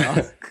somehow.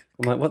 I'm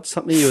like, what's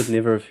something you would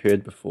never have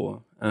heard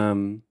before?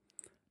 You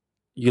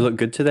look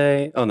good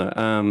today. Oh no.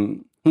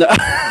 No.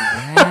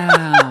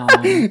 Wow.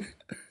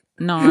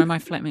 No, my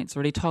flatmates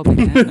already told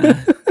me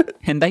that,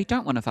 and they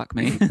don't want to fuck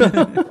me.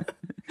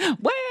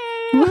 Well,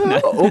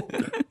 oh,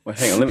 well,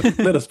 hang on.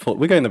 Let us pull.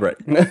 We're going to break.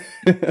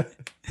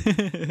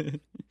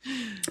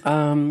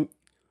 All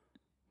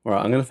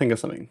right, I'm gonna think of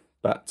something,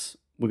 but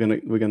we're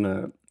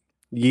gonna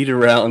yeet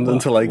around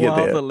until I get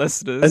there. The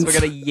listeners, we're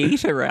gonna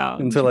yeet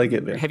around until I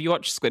get there. Have you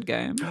watched Squid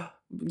Game?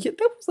 Yeah,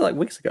 that was like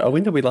weeks ago.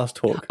 When did we last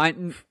talk?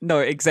 No,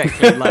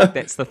 exactly. Like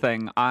that's the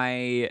thing.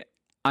 I'm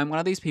one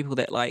of these people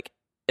that like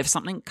if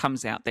something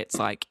comes out that's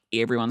like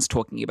everyone's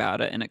talking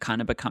about it and it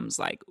kind of becomes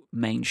like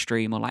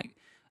mainstream or like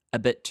a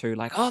bit too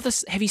like, oh,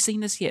 this, have you seen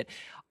this yet?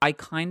 I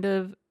kind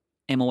of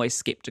am always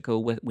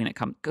skeptical when it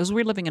comes, because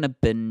we're living in a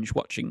binge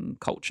watching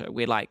culture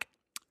where like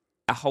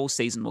a whole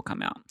season will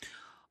come out.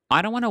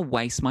 I don't want to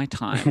waste my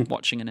time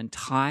watching an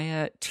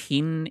entire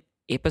 10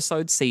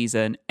 episode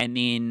season and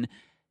then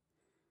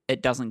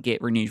it doesn't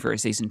get renewed for a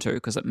season 2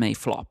 because it may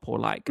flop or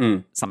like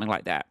something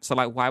like that. So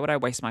like, why would I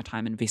waste my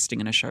time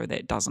investing in a show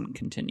that doesn't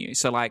continue?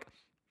 So like,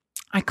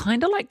 I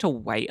kind of like to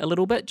wait a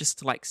little bit just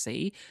to like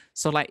see.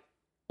 So like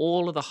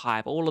all of the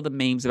hype, all of the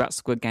memes about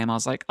Squid Game, I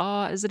was like,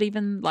 oh, is it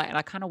even like, and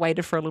I kind of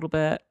waited for a little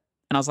bit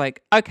and I was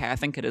like, okay, I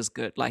think it is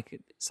good. Like,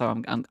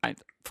 so I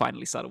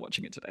finally started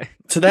watching it today.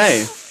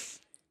 Today?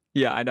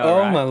 Yeah, I know. Oh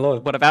right? My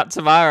Lord! What about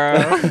tomorrow?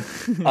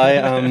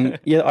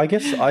 I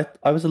guess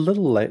I was a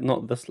little late,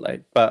 not this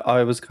late, but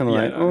I was kind of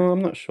like, oh,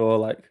 I'm not sure.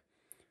 Like,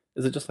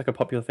 is it just like a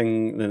popular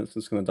thing? Then it's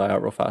just going to die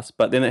out real fast.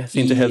 But then it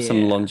seemed to have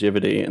some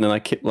longevity, and then I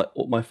kept like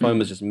my phone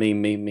was just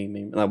meme,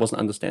 and I wasn't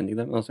understanding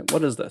them. And I was like,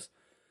 what is this?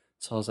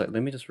 So I was like,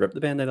 let me just rip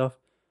the Band-Aid off,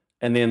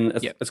 and then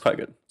it's quite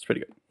good. It's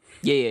pretty good.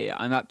 Yeah.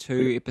 I'm up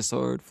to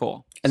episode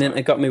 4, and then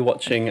it got me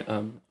watching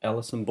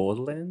Alice in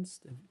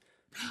Borderlands.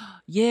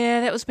 Yeah,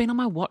 that was been on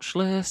my watch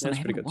list, and I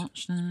haven't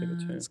watched it.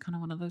 It's kind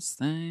of one of those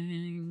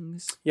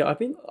things. Yeah,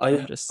 I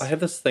have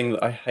this thing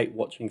that I hate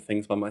watching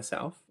things by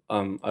myself.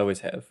 I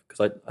always have,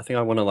 because I think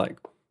I want to like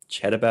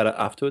chat about it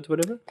afterwards,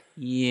 whatever.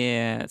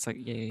 Yeah, it's like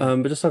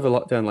But just over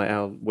lockdown, like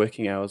our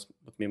working hours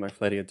with me and my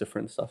flatty are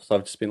different stuff. So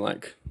I've just been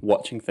like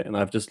watching things, and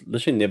I've just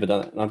literally never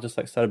done it. And I've just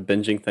like started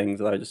binging things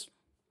that it's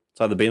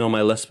either been on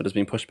my list, but it's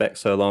been pushed back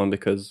so long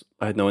because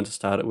I had no one to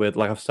start it with.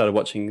 Like I've started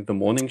watching The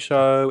Morning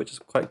Show, which is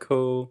quite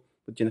cool,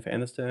 with Jennifer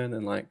Aniston,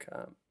 and like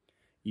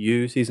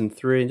You season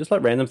 3, and just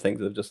like random things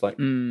that have just like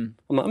I'm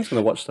just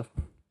gonna watch stuff,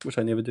 which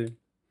I never do.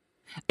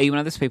 Are you one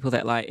of those people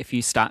that like if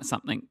you start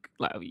something,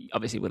 like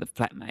obviously with a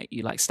flatmate,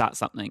 you like start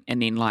something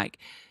and then like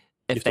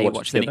if they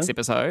watch the next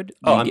episode,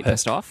 you get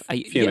pissed off?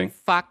 Fuming.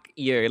 Fuck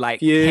you!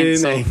 Like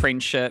cancel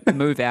friendship,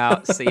 move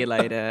out, see you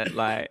later.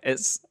 Like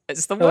it's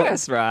the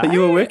worst, right? But you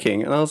were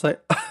working, and I was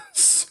like,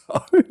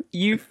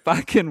 you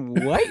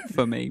fucking wait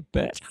for me,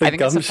 bitch. I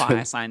think it's a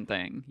fire sign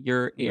thing.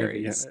 You're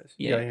Aries.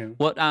 Yeah.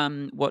 What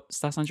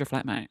star sign's your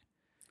flatmate?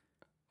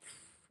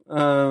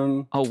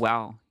 Oh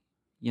wow.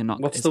 You're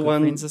not. What's the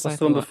one? What's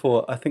the one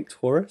before? I think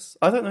Taurus.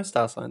 I don't know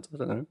star signs. I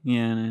don't know.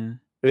 Yeah. No.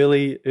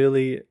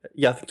 Early.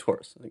 Yeah, I think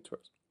Taurus.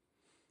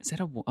 Is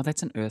that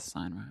that's an earth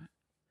sign, right?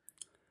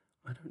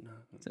 I don't know.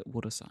 Is it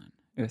water sign?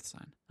 Earth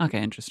sign.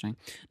 Okay, interesting.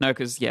 No,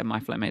 because, my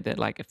flatmate, that,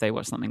 like, if they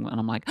watch something and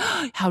I'm like,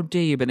 oh, how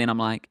dare you? But then I'm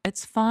like,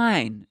 it's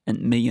fine.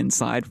 And me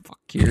inside,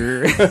 fuck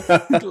you.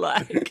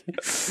 Like,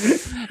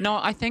 no,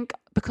 I think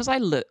because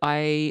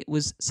I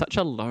was such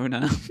a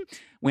loner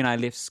when I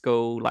left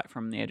school, like,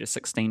 from the age of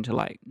 16 to,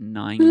 like,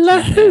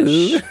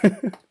 19-ish.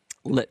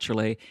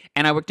 Literally.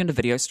 And I worked in a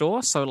video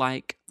store, so,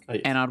 like,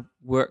 and I'd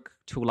work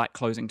till like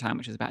closing time,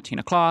 which is about 10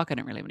 o'clock. I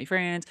didn't really have any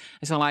friends.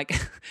 And so like,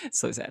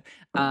 so sad.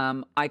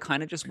 I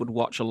kind of just would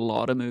watch a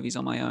lot of movies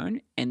on my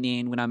own. And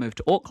then when I moved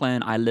to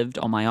Auckland, I lived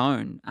on my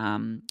own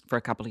for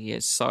a couple of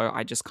years. So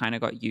I just kind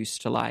of got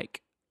used to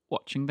like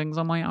watching things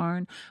on my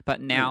own.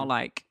 But now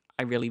like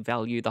I really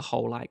value the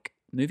whole like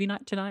movie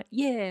night tonight.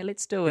 Yeah,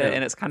 let's do it.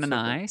 And it's kind of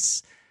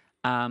nice.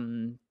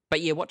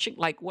 But yeah, watching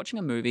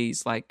a movie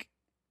is like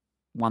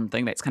one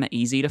thing that's kind of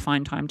easy to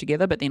find time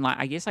together. But then like,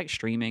 I guess like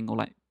streaming or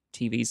like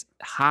TV's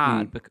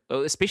hard,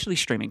 especially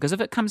streaming, because if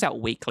it comes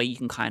out weekly, you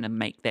can kind of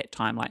make that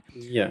time like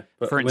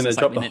but for instance, when they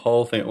drop the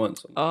whole thing at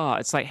once. Oh,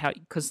 it's like how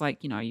because like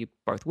you're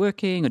both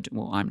working,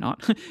 or I'm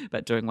not,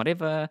 but doing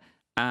whatever.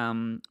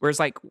 Whereas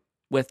like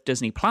with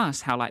Disney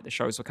Plus, how like the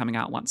shows were coming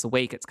out once a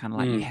week, it's kind of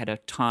like you had a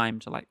time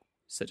to like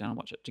sit down and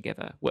watch it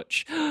together.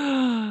 Which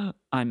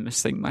I'm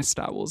missing my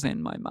Star Wars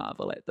and my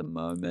Marvel at the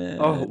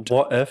moment. Oh,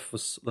 What If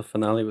was the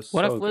finale was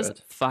What so If was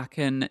good.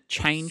 Fucking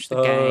changed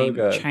the game,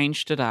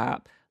 changed it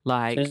up.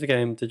 Like change the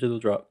game, digital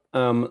drop.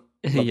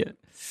 Yeah,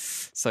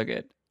 so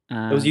good.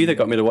 It was you that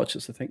got me to watch it,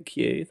 so thank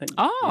you.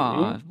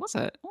 Was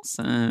it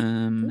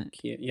awesome?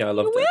 Thank you. Yeah, I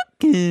loved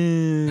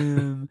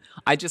it.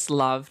 I just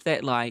love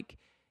that. Like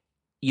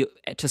you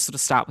to sort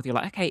of start with, you're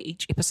like, okay,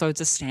 each episode's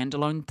a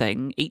standalone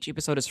thing. Each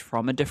episode is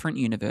from a different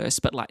universe,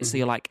 but like, so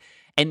you're like,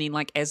 and then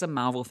like as a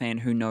Marvel fan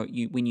who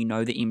when you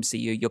know the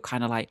MCU, you're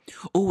kind of like,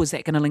 oh, is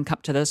that going to link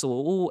up to this?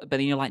 But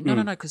then you're like, no,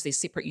 because they're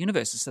separate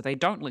universes, so they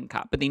don't link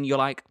up. But then you're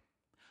like.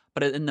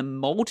 But in the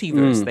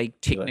multiverse, they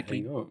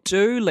technically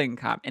do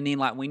link up. And then,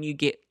 like, when you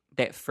get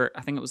that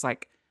I think it was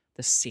like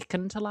the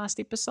second to last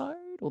episode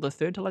or the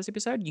third to last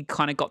episode, you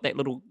kind of got that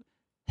little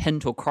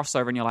hint or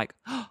crossover, and you're like,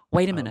 oh,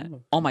 wait a minute.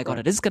 Oh my God,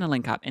 it is going to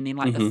link up. And then,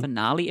 like, the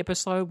finale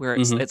episode where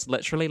it's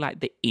literally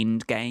like the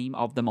end game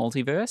of the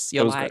multiverse,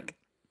 you're like,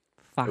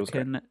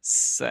 fucking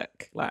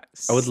sick. Like,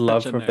 I would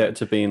love for that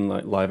to be in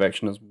like live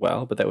action as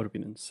well, but that would have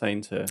been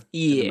insane to.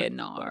 Yeah,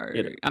 no.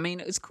 I mean,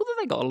 it's cool that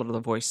they got a lot of the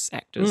voice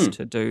actors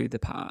to do the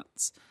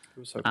parts. It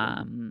was so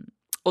cool.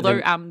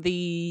 Although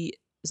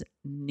is it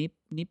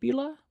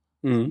Nebula?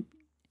 She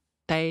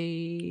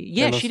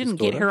didn't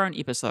get her own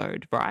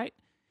episode, right?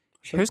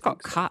 Hers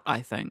got cut, I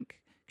think.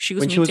 She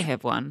was meant to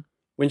have one.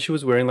 When she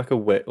was wearing like a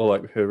wig or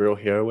like her real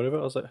hair or whatever,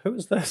 I was like, who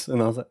is this?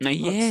 And I was like, no,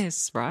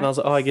 yes, right. And I was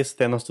like, oh, I guess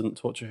Thanos didn't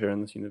torture her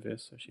in this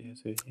universe, so she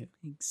has her hair.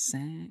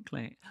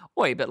 Exactly.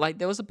 Oi, but like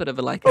there was a bit of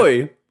a like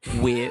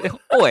weird.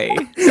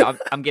 So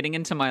I'm getting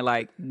into my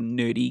like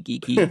nerdy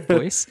geeky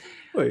voice.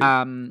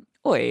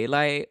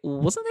 Like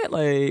wasn't that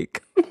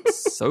like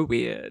so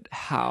weird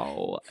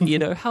how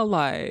how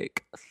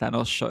like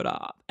Thanos showed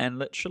up and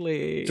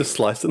literally just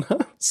sliced in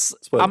half?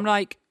 I'm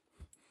like.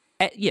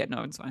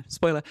 No, it's fine.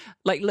 Spoiler.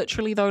 Like,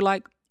 literally, though,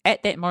 like,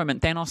 at that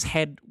moment, Thanos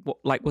had,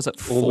 was it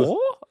 4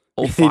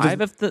 or 5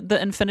 of the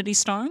Infinity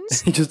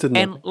Stones? He just didn't know.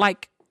 And,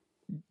 like,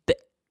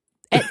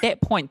 at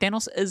that point,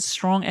 Thanos is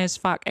strong as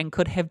fuck and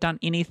could have done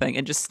anything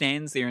and just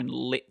stands there and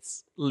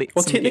lets well,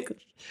 technically,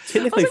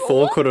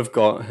 Thor could have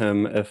got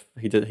him if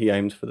he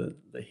aimed for the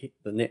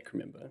neck,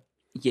 remember?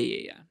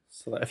 Yeah.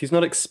 So, like, if he's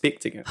not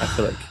expecting it, I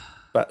feel like...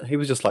 But he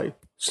was just, like,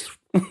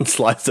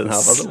 sliced in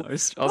half. I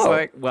was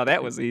like, well,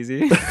 that was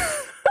easy.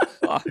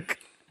 Fuck.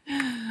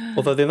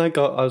 Although then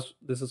there's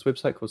this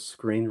website called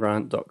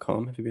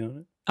screenrant.com. Have you been on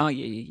it? Oh,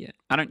 yeah.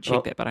 I don't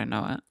check that, but I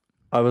know it.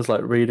 I was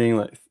like reading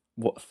like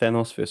what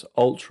Thanos versus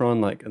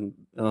Ultron, like, and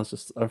I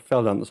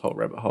fell down this whole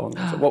rabbit hole. And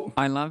I was like, what?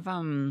 I love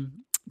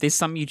there's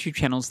some YouTube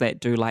channels that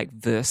do like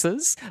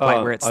verses,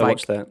 like where it's I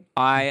watched that.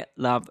 I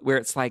love where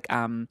it's like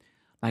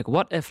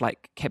what if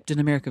like Captain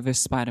America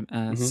versus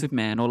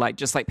Superman, or like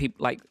just like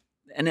people like,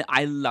 and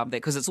I love that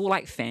because it's all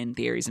like fan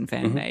theories and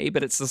fan made,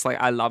 but it's just like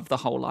I love the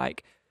whole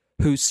like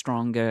who's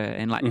stronger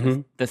and like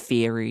the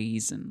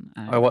theories, and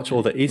I watch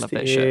all the Easter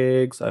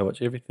eggs. I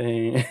watch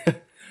everything.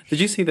 Did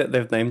you see that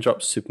they've name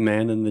dropped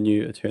Superman in the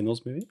new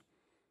Eternals movie?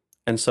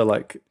 And so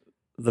like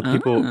the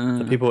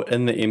people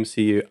in the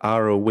MCU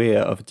are aware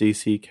of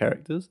DC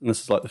characters, and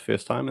this is like the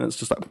first time, and it's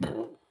just like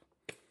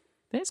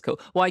that's cool.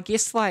 Well, I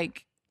guess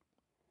like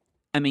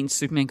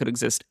Superman could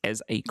exist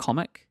as a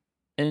comic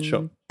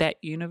in that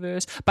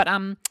universe, but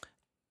Marvel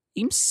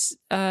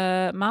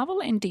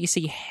and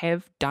DC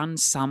have done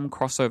some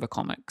crossover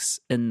comics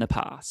in the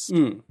past.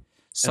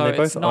 So and they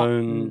both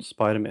own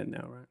Spider-Man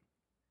now, right?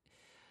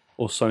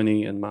 Or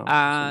Sony and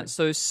Marvel.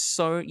 So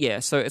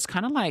it's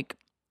kind of like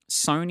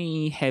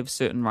Sony have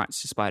certain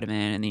rights to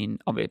Spider-Man, and then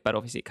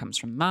obviously it comes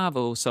from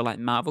Marvel. So like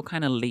Marvel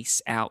kind of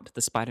lease out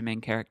the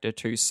Spider-Man character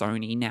to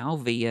Sony now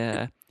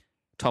via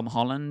Tom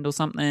Holland or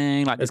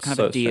something. Like there's kind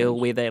of a deal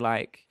where they're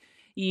like,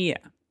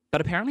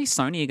 But apparently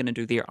Sony are going to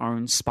do their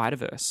own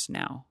Spider-Verse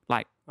now.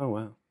 Like, oh,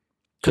 wow.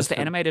 Because the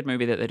animated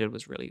movie that they did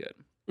was really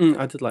good.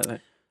 I did like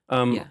that.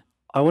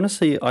 I want to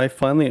see, I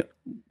finally,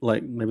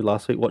 like maybe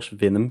last week, watched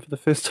Venom for the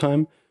first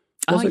time.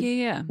 Was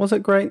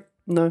it great?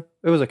 No,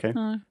 it was okay.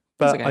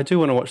 But okay. I do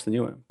want to watch the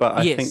new one. But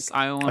I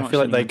feel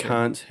like they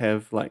can't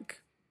have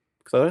like,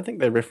 because I don't think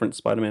they reference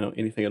Spider-Man or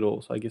anything at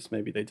all. So I guess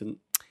maybe they didn't.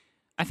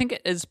 I think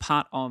it is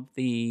part of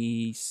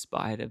the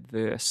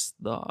Spider-Verse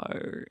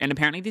though. And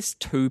apparently there's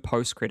 2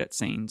 post-credit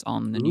scenes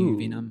on the new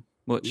Venom,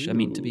 which are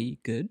meant to be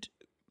good.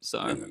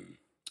 So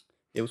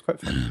it was quite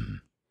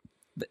fun.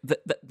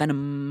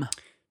 Venom.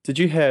 Did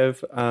you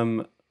have,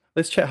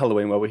 let's chat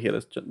Halloween while we're here.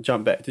 Let's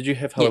jump back. Did you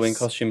have Halloween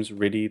costumes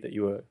ready that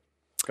you were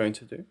going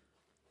to do?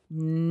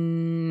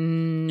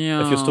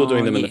 No. If you're still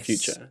doing them in the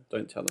future,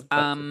 don't tell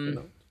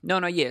them.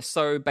 No, yes.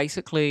 So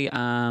basically,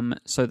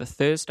 so the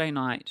Thursday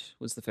night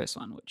was the first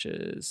one, which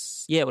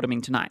is, it would have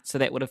been tonight. So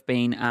that would have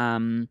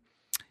been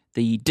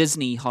the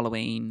Disney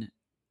Halloween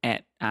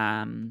at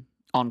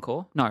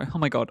Encore. No, oh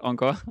my God,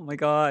 Encore. Oh my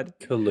God.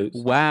 Caloot.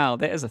 Wow,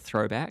 that is a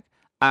throwback.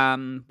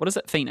 What is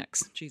it?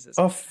 Phoenix. Jesus.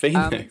 Oh,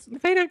 Phoenix.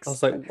 Phoenix. I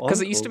was like,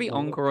 because it used to be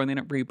Encore and then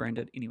it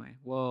rebranded. Anyway,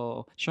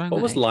 whoa.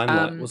 What was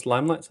Limelight? Was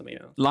Limelight something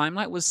else?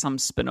 Limelight was some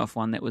spin-off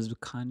one that was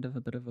kind of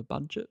a bit of a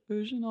budget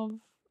version of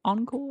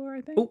Encore,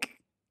 I think.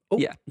 Ooh.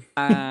 Yeah.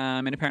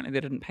 And apparently they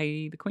didn't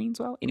pay the queens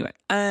well. Anyway,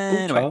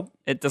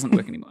 it doesn't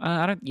work anymore.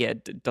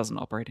 It doesn't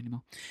operate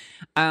anymore.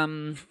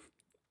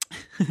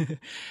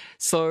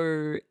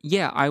 So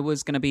I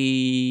was gonna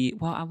be.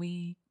 Well, are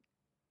we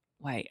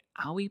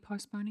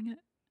postponing it?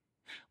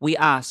 We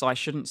are, so I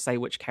shouldn't say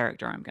which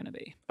character I'm going to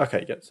be.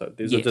 Okay, yeah, so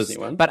there's a Disney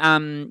one. But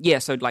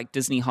so like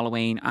Disney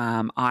Halloween,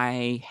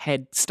 I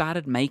had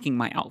started making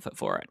my outfit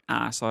for it.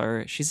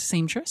 So she's a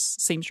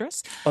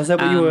seamstress. Oh, is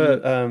that what you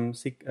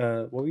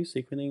were, what were you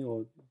sequening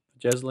or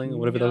jazzling or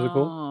whatever those are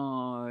called?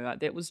 No,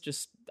 that was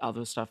just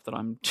other stuff that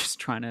I'm just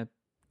trying to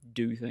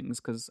do things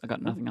because I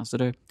got nothing else to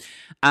do.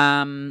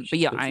 But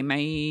yeah, I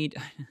made,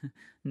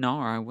 no,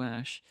 I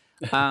wish.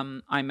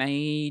 I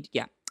made,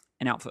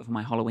 an outfit for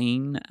my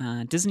Halloween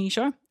Disney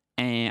show,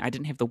 and I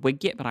didn't have the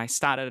wig yet, but I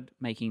started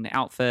making the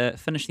outfit,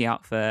 finished the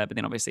outfit, but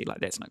then obviously like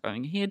that's not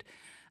going ahead.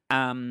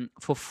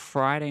 For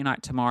Friday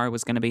night tomorrow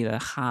was going to be the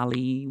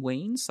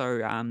Harley-ween,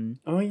 so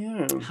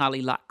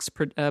Harley Lux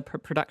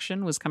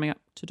production was coming up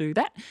to do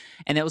that,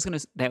 and that would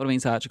have been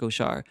such a cool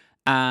show.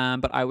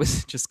 But I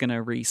was just going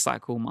to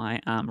recycle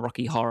my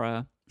Rocky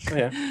Horror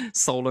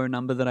solo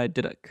number that I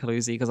did at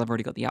Calusi because I've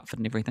already got the outfit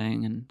and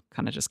everything, and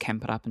kind of just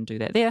camp it up and do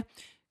that there.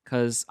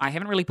 Because I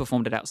haven't really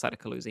performed it outside of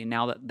Calusi.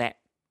 Now that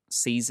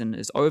season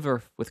is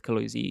over with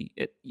Calusi,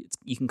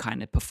 you can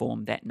kind of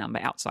perform that number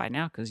outside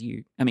now because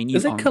you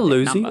is it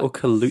Calusi or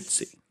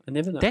Caluzzi? I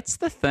never know. That's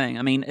the thing.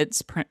 I mean,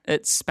 it's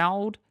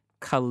spelled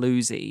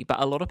Calusi,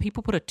 but a lot of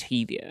people put a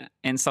T there,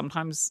 and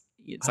sometimes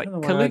it's like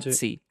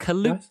Caluzzi.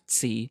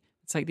 Caluzzi.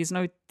 It's like there's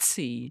no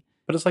T.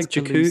 But it's like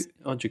jacuzzi.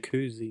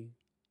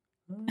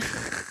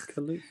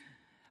 Caluzzi.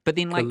 But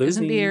then, like,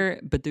 isn't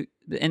there?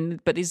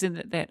 But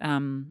isn't that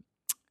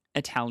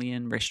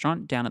Italian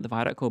restaurant down at the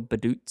Viaduct called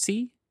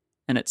Baduzzi,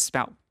 and it's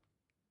spelled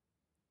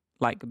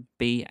like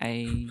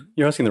B-A.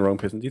 You're asking the wrong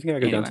person. Do you think I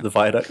go down to the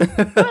Viaduct?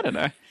 I don't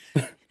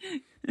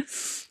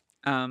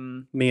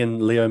know. Me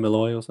and Leo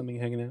Malloy or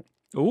something hanging out.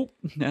 Oh,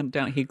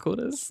 down at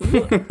headquarters.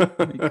 Oh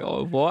my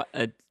God, what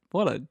a.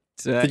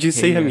 Did you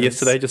see him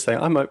yesterday? Just saying,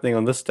 I'm opening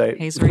on this date.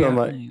 I'm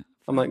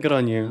like, good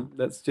on you.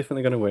 That's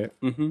definitely going to work.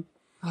 Mm-hmm.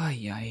 I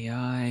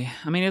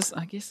mean,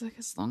 I guess like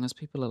as long as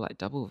people are like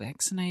double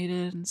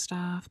vaccinated and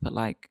stuff, but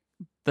like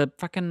the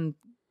fucking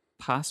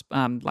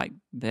like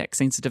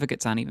vaccine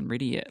certificates aren't even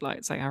ready yet. Like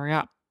it's like hurry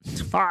up,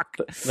 fuck.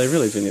 They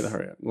really do need to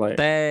hurry up. Like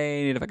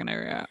they need to fucking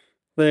hurry up.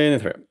 They need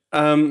to hurry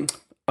up.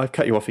 I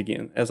cut you off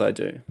again as I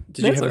do.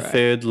 Did you have a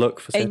third look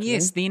for Saturday? And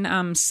yes,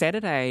 then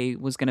Saturday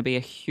was going to be a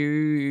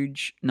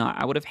huge night.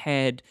 I would have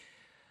had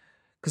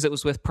because it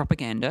was with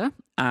Propaganda.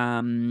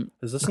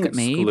 Is this an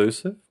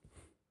exclusive?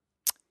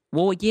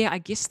 Well, yeah, I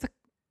guess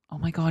oh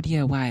my God,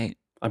 yeah, wait.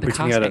 I'm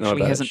pretending I don't know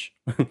about it.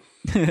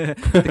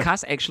 The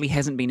cast actually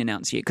hasn't been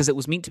announced yet because it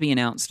was meant to be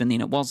announced and then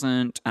it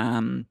wasn't.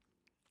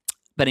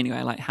 But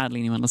anyway, like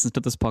hardly anyone listens to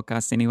this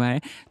podcast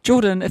anyway.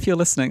 Jordan, if you're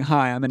listening,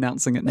 hi, I'm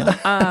announcing it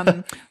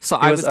now. So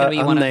I was going to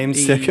be one of the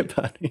circuit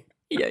party.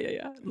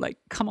 Yeah. Like,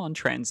 come on,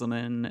 trans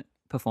women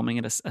performing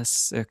at a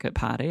circuit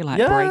party, like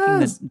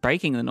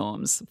breaking the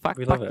norms. Fuck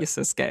your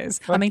cis gays.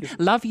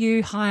 Love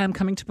you. Hi, I'm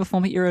coming to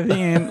perform at your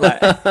event.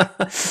 Like,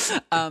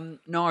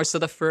 no. So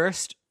the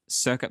first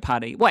circuit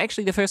party. Well,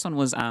 actually, the first one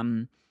was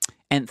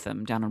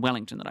Anthem down in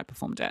Wellington that I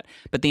performed at.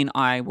 But then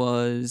I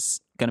was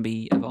going to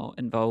be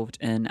involved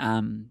in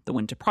the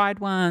Winter Pride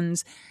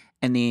ones,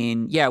 and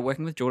then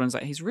working with Jordan's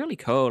like he's really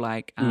cool,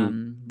 like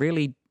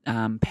really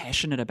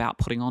passionate about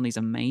putting on these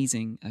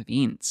amazing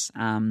events.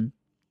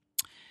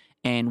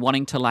 And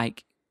wanting to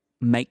like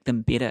make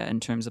them better in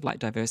terms of like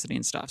diversity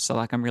and stuff. So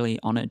like I'm really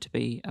honored to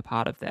be a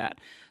part of that.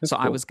 That's cool.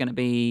 I was going to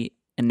be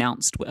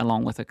announced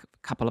along with a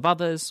couple of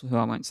others, who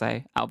I won't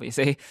say,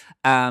 obviously,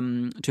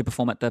 to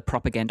perform at the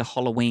Propaganda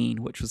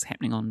Halloween, which was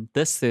happening on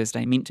this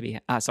Thursday, meant to be,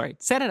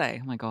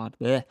 Saturday. Oh my God.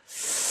 Now,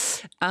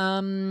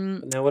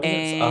 what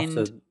is it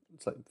after?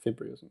 It's like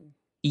February or something.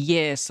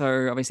 Yeah,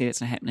 so obviously that's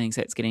not happening,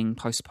 so it's getting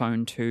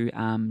postponed to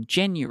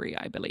January,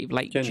 I believe,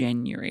 late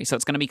January. So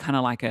it's going to be kind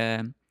of like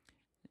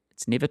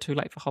it's never too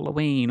late for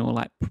Halloween or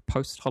like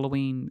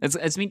post-Halloween.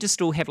 It's meant to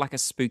still have like a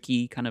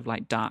spooky kind of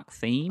like dark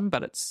theme,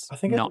 but it's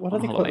not on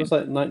Halloween. It was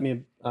like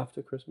Nightmare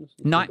After Christmas?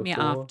 Nightmare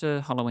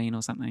After Halloween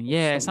or something.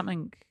 Yeah,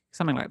 something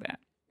like that.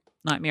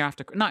 Nightmare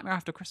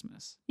After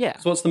Christmas. Yeah.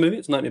 So what's the movie?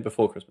 It's Nightmare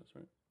Before Christmas,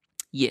 right?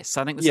 Yes,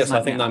 I think this is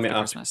Nightmare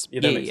After Christmas.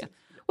 Yeah.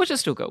 Which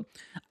is still cool.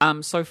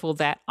 So for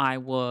that, I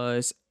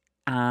was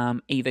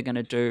either going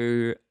to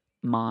do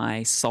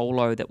my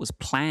solo that was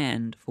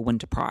planned for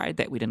Winter Pride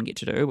that we didn't get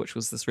to do, which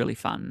was this really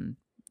fun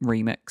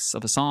remix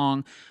of a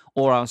song,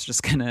 or I was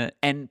just going to,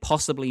 and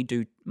possibly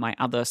do my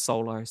other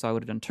solo. So I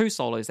would have done 2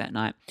 solos that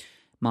night,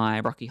 my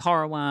Rocky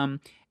Horror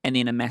one, and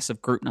then a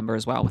massive group number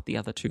as well with the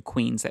other 2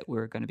 queens that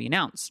were going to be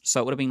announced.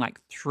 So it would have been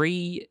like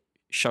 3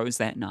 shows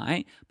that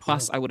night,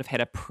 plus I would have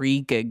had a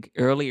pre-gig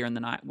earlier in the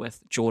night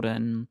with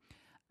Jordan.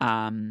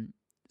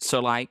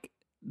 So like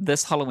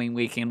this Halloween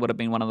weekend would have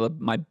been one of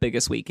my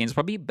biggest weekends,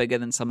 probably bigger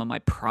than some of my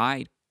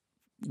Pride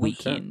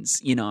weekends,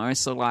 you know.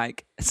 So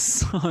like it's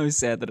so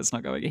sad that it's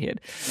not going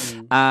ahead.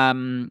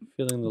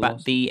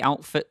 But the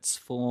outfits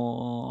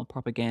for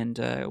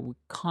Propaganda,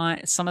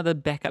 some of the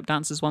backup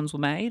dancers ones were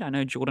made. I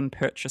know Jordan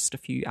purchased a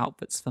few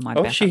outfits for my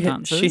backup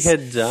dancers. She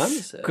had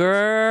dancers.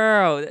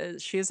 Girl,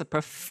 she is a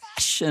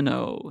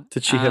professional.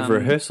 Did she have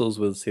rehearsals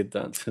with said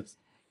dancers?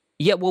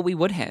 Yeah, well, we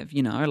would have,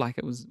 you know, like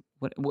it was.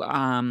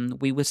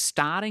 We were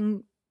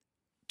starting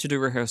to do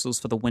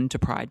rehearsals for the Winter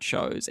Pride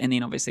shows, and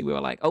then obviously we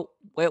were like, oh,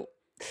 well,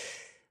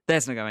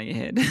 that's not going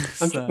ahead.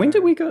 So, when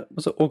did we go?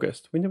 Was it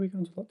August? When did we go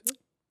into lockdown?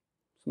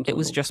 It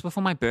was just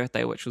before my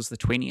birthday, which was the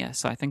 20th.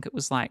 So I think it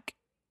was like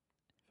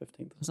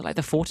 15th. Was it like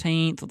the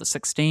 14th or the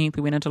 16th?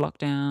 We went into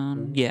lockdown.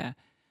 Mm-hmm. Yeah.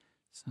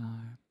 So.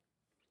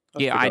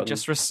 I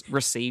just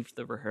received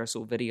the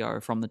rehearsal video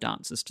from the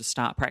dancers to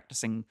start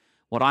practicing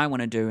what I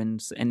want to do, and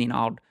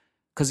then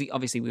because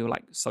obviously we were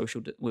like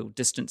we were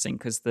distancing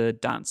because the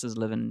dancers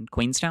live in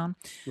Queenstown.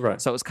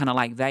 Right. So it was kind of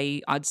like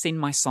I'd send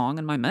my song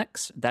and my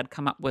mix. They'd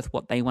come up with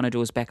what they want to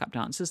do as backup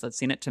dancers. They'd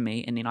send it to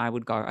me, and then I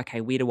would go, okay,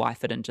 where do I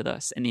fit into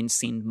this? And then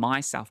send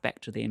myself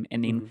back to them.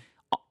 And then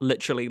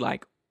literally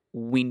like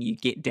when you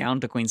get down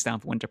to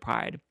Queenstown for Winter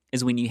Pride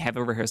is when you have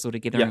a rehearsal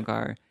together and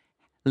go,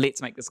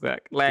 let's make this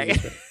work. Like,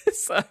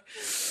 so...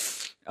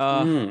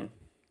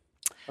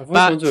 I've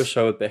always wanted to do a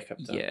show with backup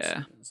dancers.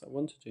 Yeah. I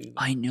want to do that.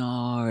 I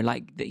know.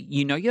 Like,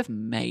 you've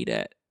made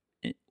it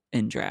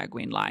in drag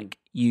when, like,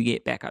 you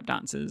get backup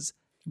dancers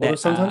that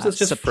sometimes it's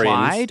just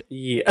supplied. Friends.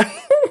 Yeah.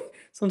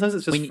 Sometimes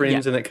it's just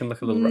friends and it can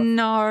look a little rough.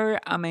 No,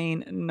 I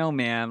mean, no,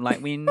 ma'am. Like,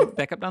 when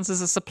backup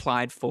dancers are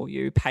supplied for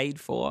you, paid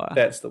for.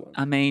 That's the one.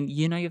 I mean,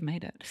 you've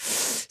made it.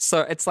 So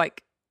it's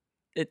like,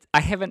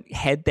 I haven't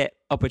had that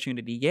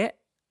opportunity yet.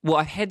 Well,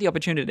 I've had the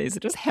opportunities.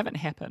 It just haven't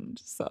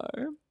happened. So...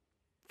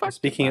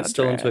 Speaking it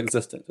still into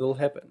existence. It'll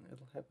happen.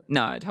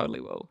 No, it totally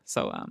will.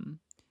 So,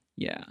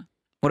 yeah.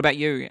 What about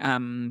you?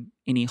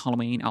 Any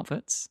Halloween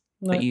outfits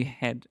that you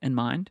had in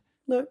mind?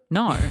 No.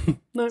 No?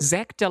 No.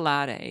 Zach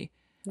Delade.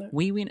 No.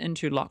 We went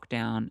into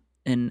lockdown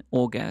in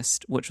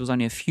August, which was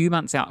only a few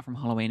months out from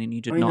Halloween, and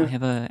you did not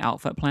have an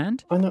outfit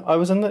planned? I know. I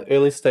was in the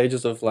early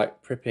stages of,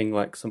 like, prepping,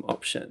 like, some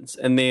options.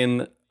 And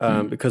then,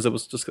 because it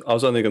was just... I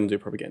was only going to do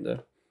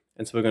Propaganda.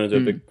 And so we're going to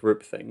do a big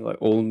group thing, like,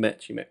 all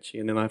matchy-matchy.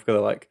 And then I've got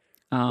to, like...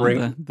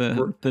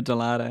 the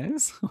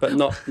Delades. But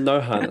no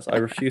harness. I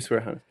refuse to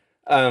wear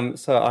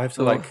harness. So I have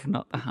to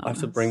not the harness. I have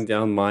to bring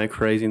down my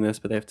craziness,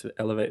 but they have to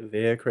elevate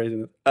their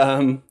craziness.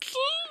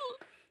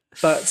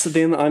 But so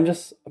then I'm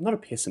not a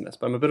pessimist,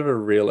 but I'm a bit of a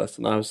realist,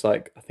 and I was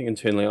like, I think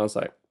internally I was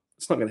like,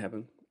 it's not going to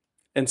happen,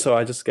 and so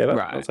I just gave up.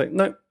 Right. I was like,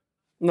 no,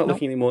 not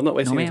looking anymore, not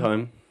wasting any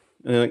time.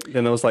 And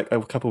then there was like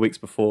a couple of weeks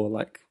before,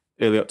 like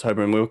early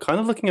October, and we were kind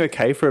of looking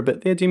okay for a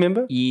bit there. Do you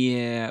remember?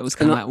 Yeah, it was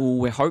kind of like, well,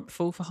 we're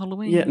hopeful for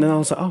Halloween. Yeah, and then I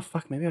was like, oh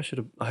fuck, maybe I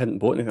hadn't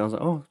bought anything. I was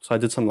like, oh, so I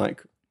did some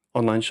like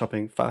online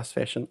shopping, fast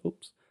fashion.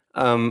 Oops.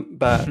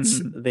 But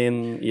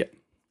then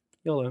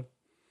YOLO.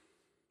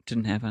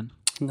 Didn't happen.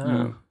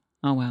 No.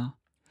 Oh well.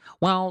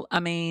 Well, I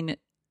mean,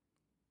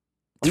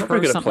 I'm not very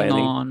good at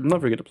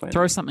planning.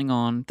 Throw something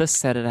on this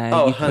Saturday.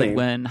 You could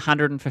win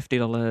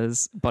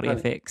 $150 Body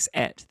FX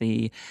at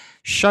the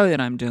show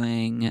that I'm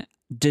doing,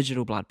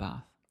 Digital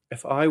Bloodbath.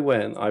 If I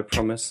win, I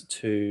promise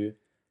to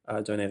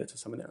donate it to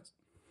someone else.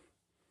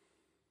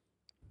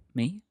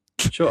 Me?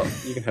 Sure,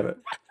 you can have it.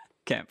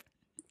 Camp.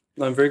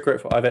 No, I'm very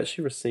grateful. I've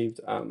actually received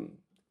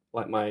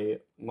like my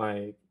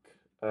what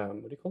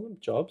do you call them?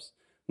 Jobs.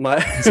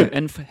 Here's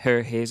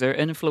her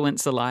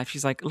influencer life.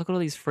 She's like, look at all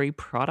these free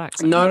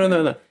products.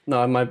 No.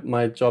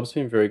 My job's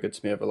been very good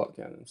to me over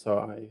lockdown, and so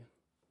I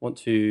want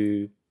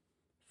to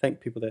thank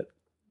people that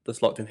this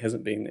lockdown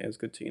hasn't been as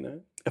good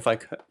to. If I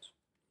could,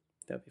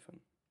 that'd be fun.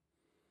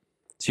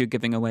 So you're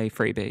giving away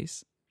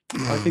freebies?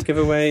 I could give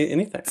away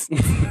anything.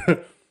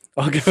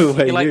 I'll give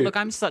away You're like, you. look,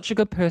 I'm such a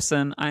good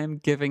person. I am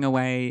giving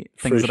away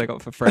things that I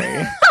got for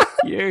free.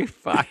 You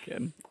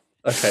fucking...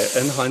 Okay,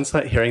 in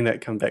hindsight, hearing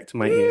that come back to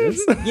my ears.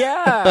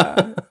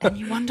 Yeah. And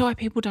you wonder why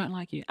people don't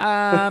like you. No,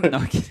 I've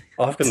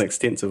got an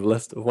extensive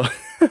list of what.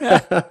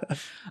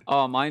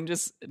 Oh,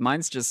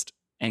 mine's just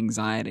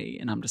anxiety.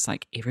 And I'm just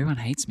like, everyone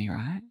hates me,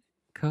 right?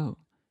 Cool.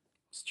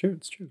 It's true.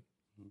 It's true.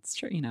 It's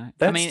true, you know.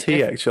 That's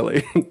tea,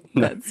 actually.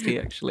 That's tea,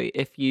 actually.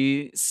 If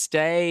you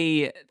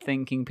stay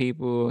thinking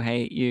people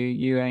hate you,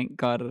 you ain't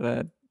got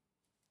it.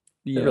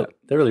 Yeah.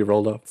 They're really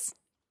rolled off.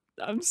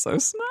 I'm so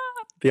smart.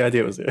 The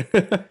idea was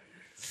there.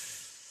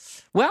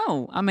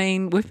 Well, I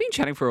mean, we've been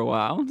chatting for a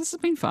while. This has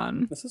been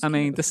fun.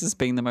 This has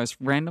been the most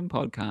random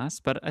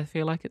podcast, but I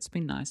feel like it's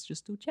been nice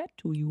just to chat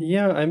to you.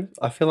 Yeah,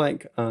 I feel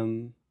like,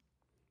 normally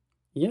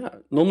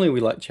we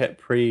like chat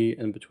pre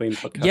and between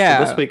podcasts. Yeah.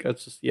 But this week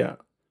it's just,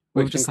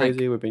 We've been just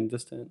crazy, we've been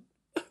distant.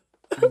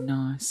 I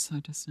know,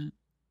 so distant.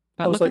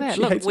 But look at that.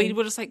 Look, we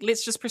were just like,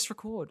 let's just press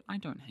record. I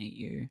don't hate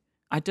you.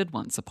 I did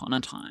once upon a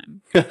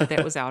time.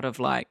 That was out of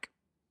like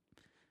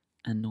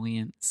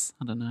annoyance.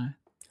 I don't know.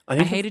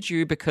 I hated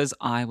you because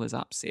I was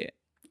upset.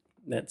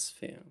 That's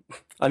fair.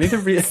 I need to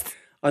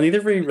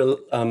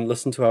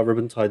listen to our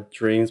Ribbon Tied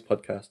Dreams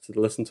podcast to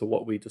listen to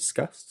what we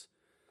discussed.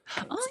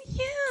 Oh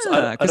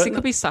yeah, because it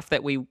could be stuff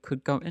that we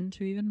could go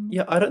into even more.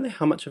 Yeah, I don't know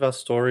how much of our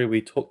story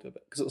we talked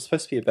about because it was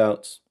supposed to be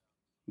about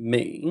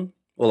me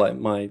or like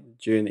my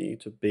journey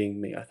to being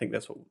me. I think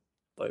that's what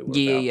they were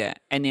about. Yeah,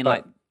 and then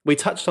we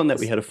touched on that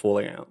we had a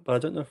falling out, but I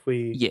don't know if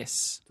we.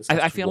 Yes,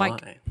 I feel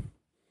why.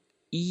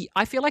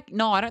 I feel like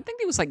no, I don't think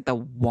there was like the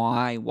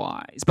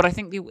whys, but I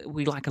think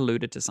we like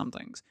alluded to some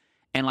things,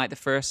 and like the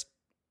first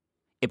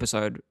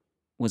episode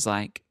was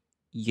like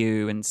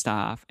you and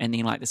stuff, and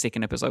then like the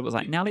second episode was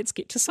like now let's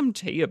get to some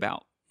tea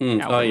about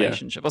our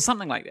relationship or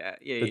something like that.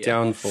 Yeah, the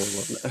downfall,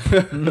 wasn't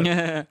it?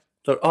 Yeah.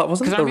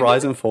 Wasn't it the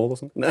rise and fall or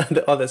something? No,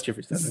 that's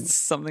Jeffree Star.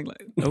 Something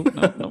like no,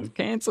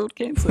 cancelled.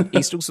 Do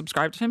you still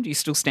subscribe to him? Do you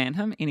still stan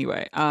him?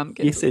 Anyway,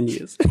 yes and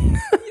yes.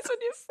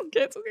 yes,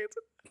 cancel.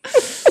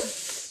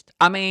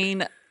 I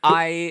mean,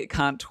 I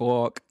can't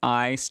talk.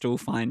 I still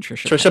find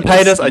Trisha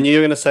Paytas. I knew you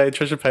were going to say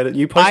Trisha Paytas.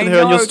 You posted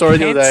her on your story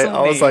the other day.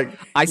 I was like,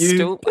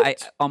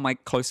 on my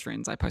close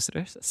friends, I posted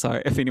her.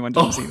 So if anyone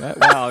didn't see that,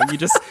 wow,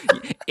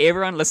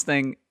 everyone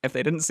listening, if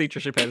they didn't see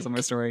Trisha Paytas on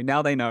my story,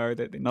 now they know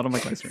that they're not on my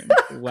close friends.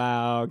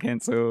 Wow,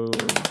 cancel.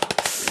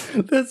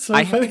 That's so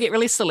I have to get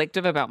really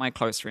selective about my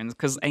close friends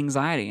because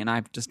anxiety, and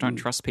I just don't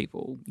trust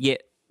people.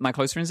 Yet my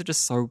close friends are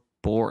just so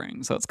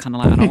boring. So it's kind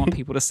of like I don't want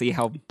people to see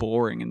how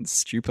boring and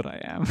stupid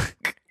I am.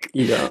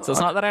 Yeah. So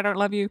it's not that I don't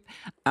love you.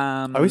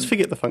 I always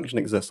forget the function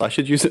exists. I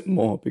should use it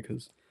more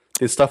because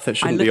there's stuff that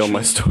shouldn't be on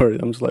my story.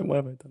 I'm just like, what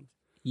have I done?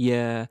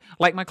 Yeah.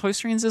 Like my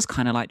close friends is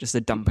kind of like just a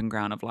dumping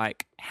ground of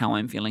like how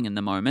I'm feeling in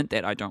the moment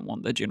that I don't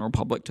want the general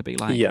public to be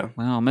like,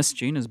 wow, Miss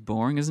June is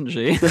boring, isn't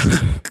she?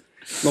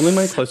 Normally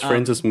my close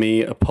friends is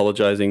me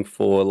apologizing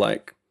for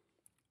like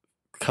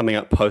coming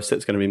up post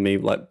that's going to be me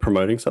like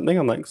promoting something.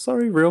 I'm like,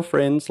 sorry, real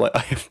friends. Like I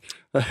have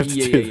to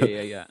do that.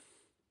 Yeah.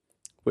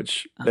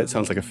 Which that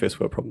sounds like a first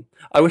world problem.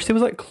 I wish there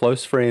was like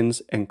close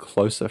friends and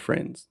closer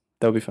friends.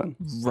 That would be fun.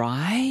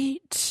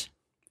 Right.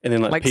 And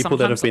then like people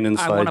that have been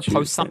inside. I want to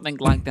post something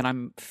like that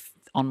I'm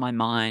on my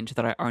mind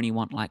that I only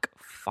want like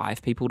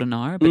 5 people to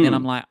know. But then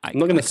I'm like, I'm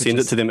not going to send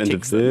it to them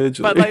individually.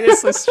 But like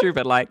it's so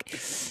stupid. Like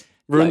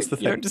ruins the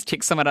thing. You don't just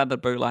text someone out of the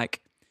blue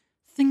like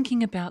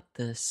thinking about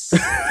this.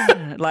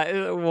 Like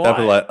why? They'll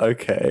be like,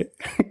 okay.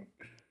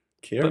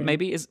 But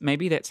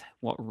maybe that's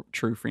what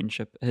true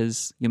friendship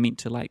is. You're meant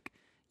to like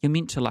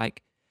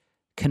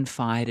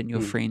confide in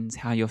your friends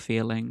how you're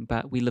feeling,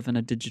 but we live in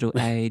a digital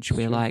age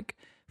where like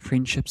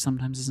friendship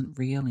sometimes isn't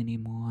real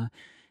anymore,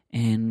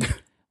 and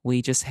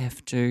we just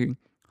have to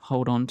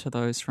hold on to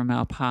those from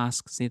our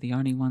past because they're the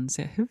only ones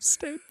that have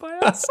stayed by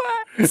our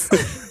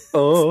sides.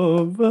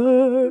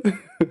 Over.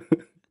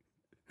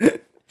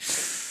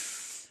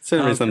 It's the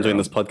only reason I'm doing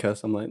this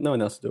podcast. I'm like, no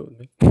one else to do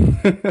it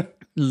with me.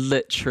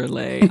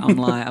 Literally. I'm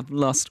like, I've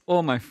lost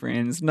all my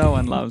friends. No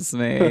one loves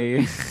me.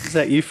 Is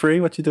that you, Free?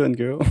 What you doing,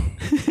 girl?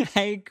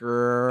 Hey,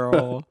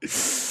 girl.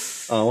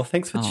 Oh, well,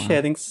 thanks for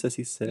chatting,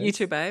 sissy sis. You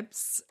too,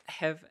 babes.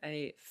 Have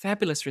a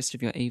fabulous rest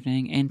of your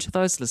evening. And to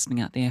those listening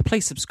out there,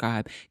 please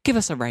subscribe. Give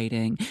us a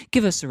rating.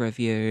 Give us a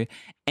review.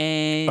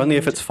 And only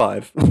if it's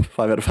 5.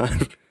 5 out of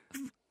 5.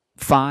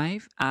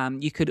 5.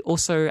 You could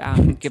also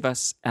give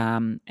us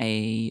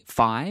a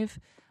 5.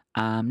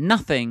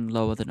 Nothing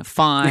lower than a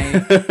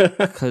 5.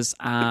 Because,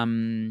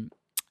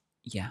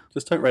 yeah.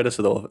 Just don't rate us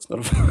at all if it's not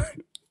a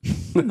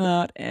 5.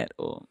 Not at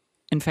all.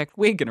 In fact,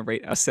 we're going to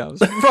rate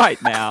ourselves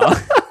right now.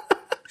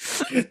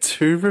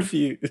 2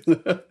 reviews.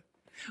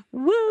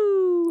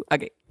 Woo!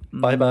 Okay.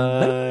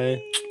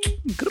 Bye-bye.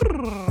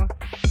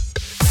 Bye.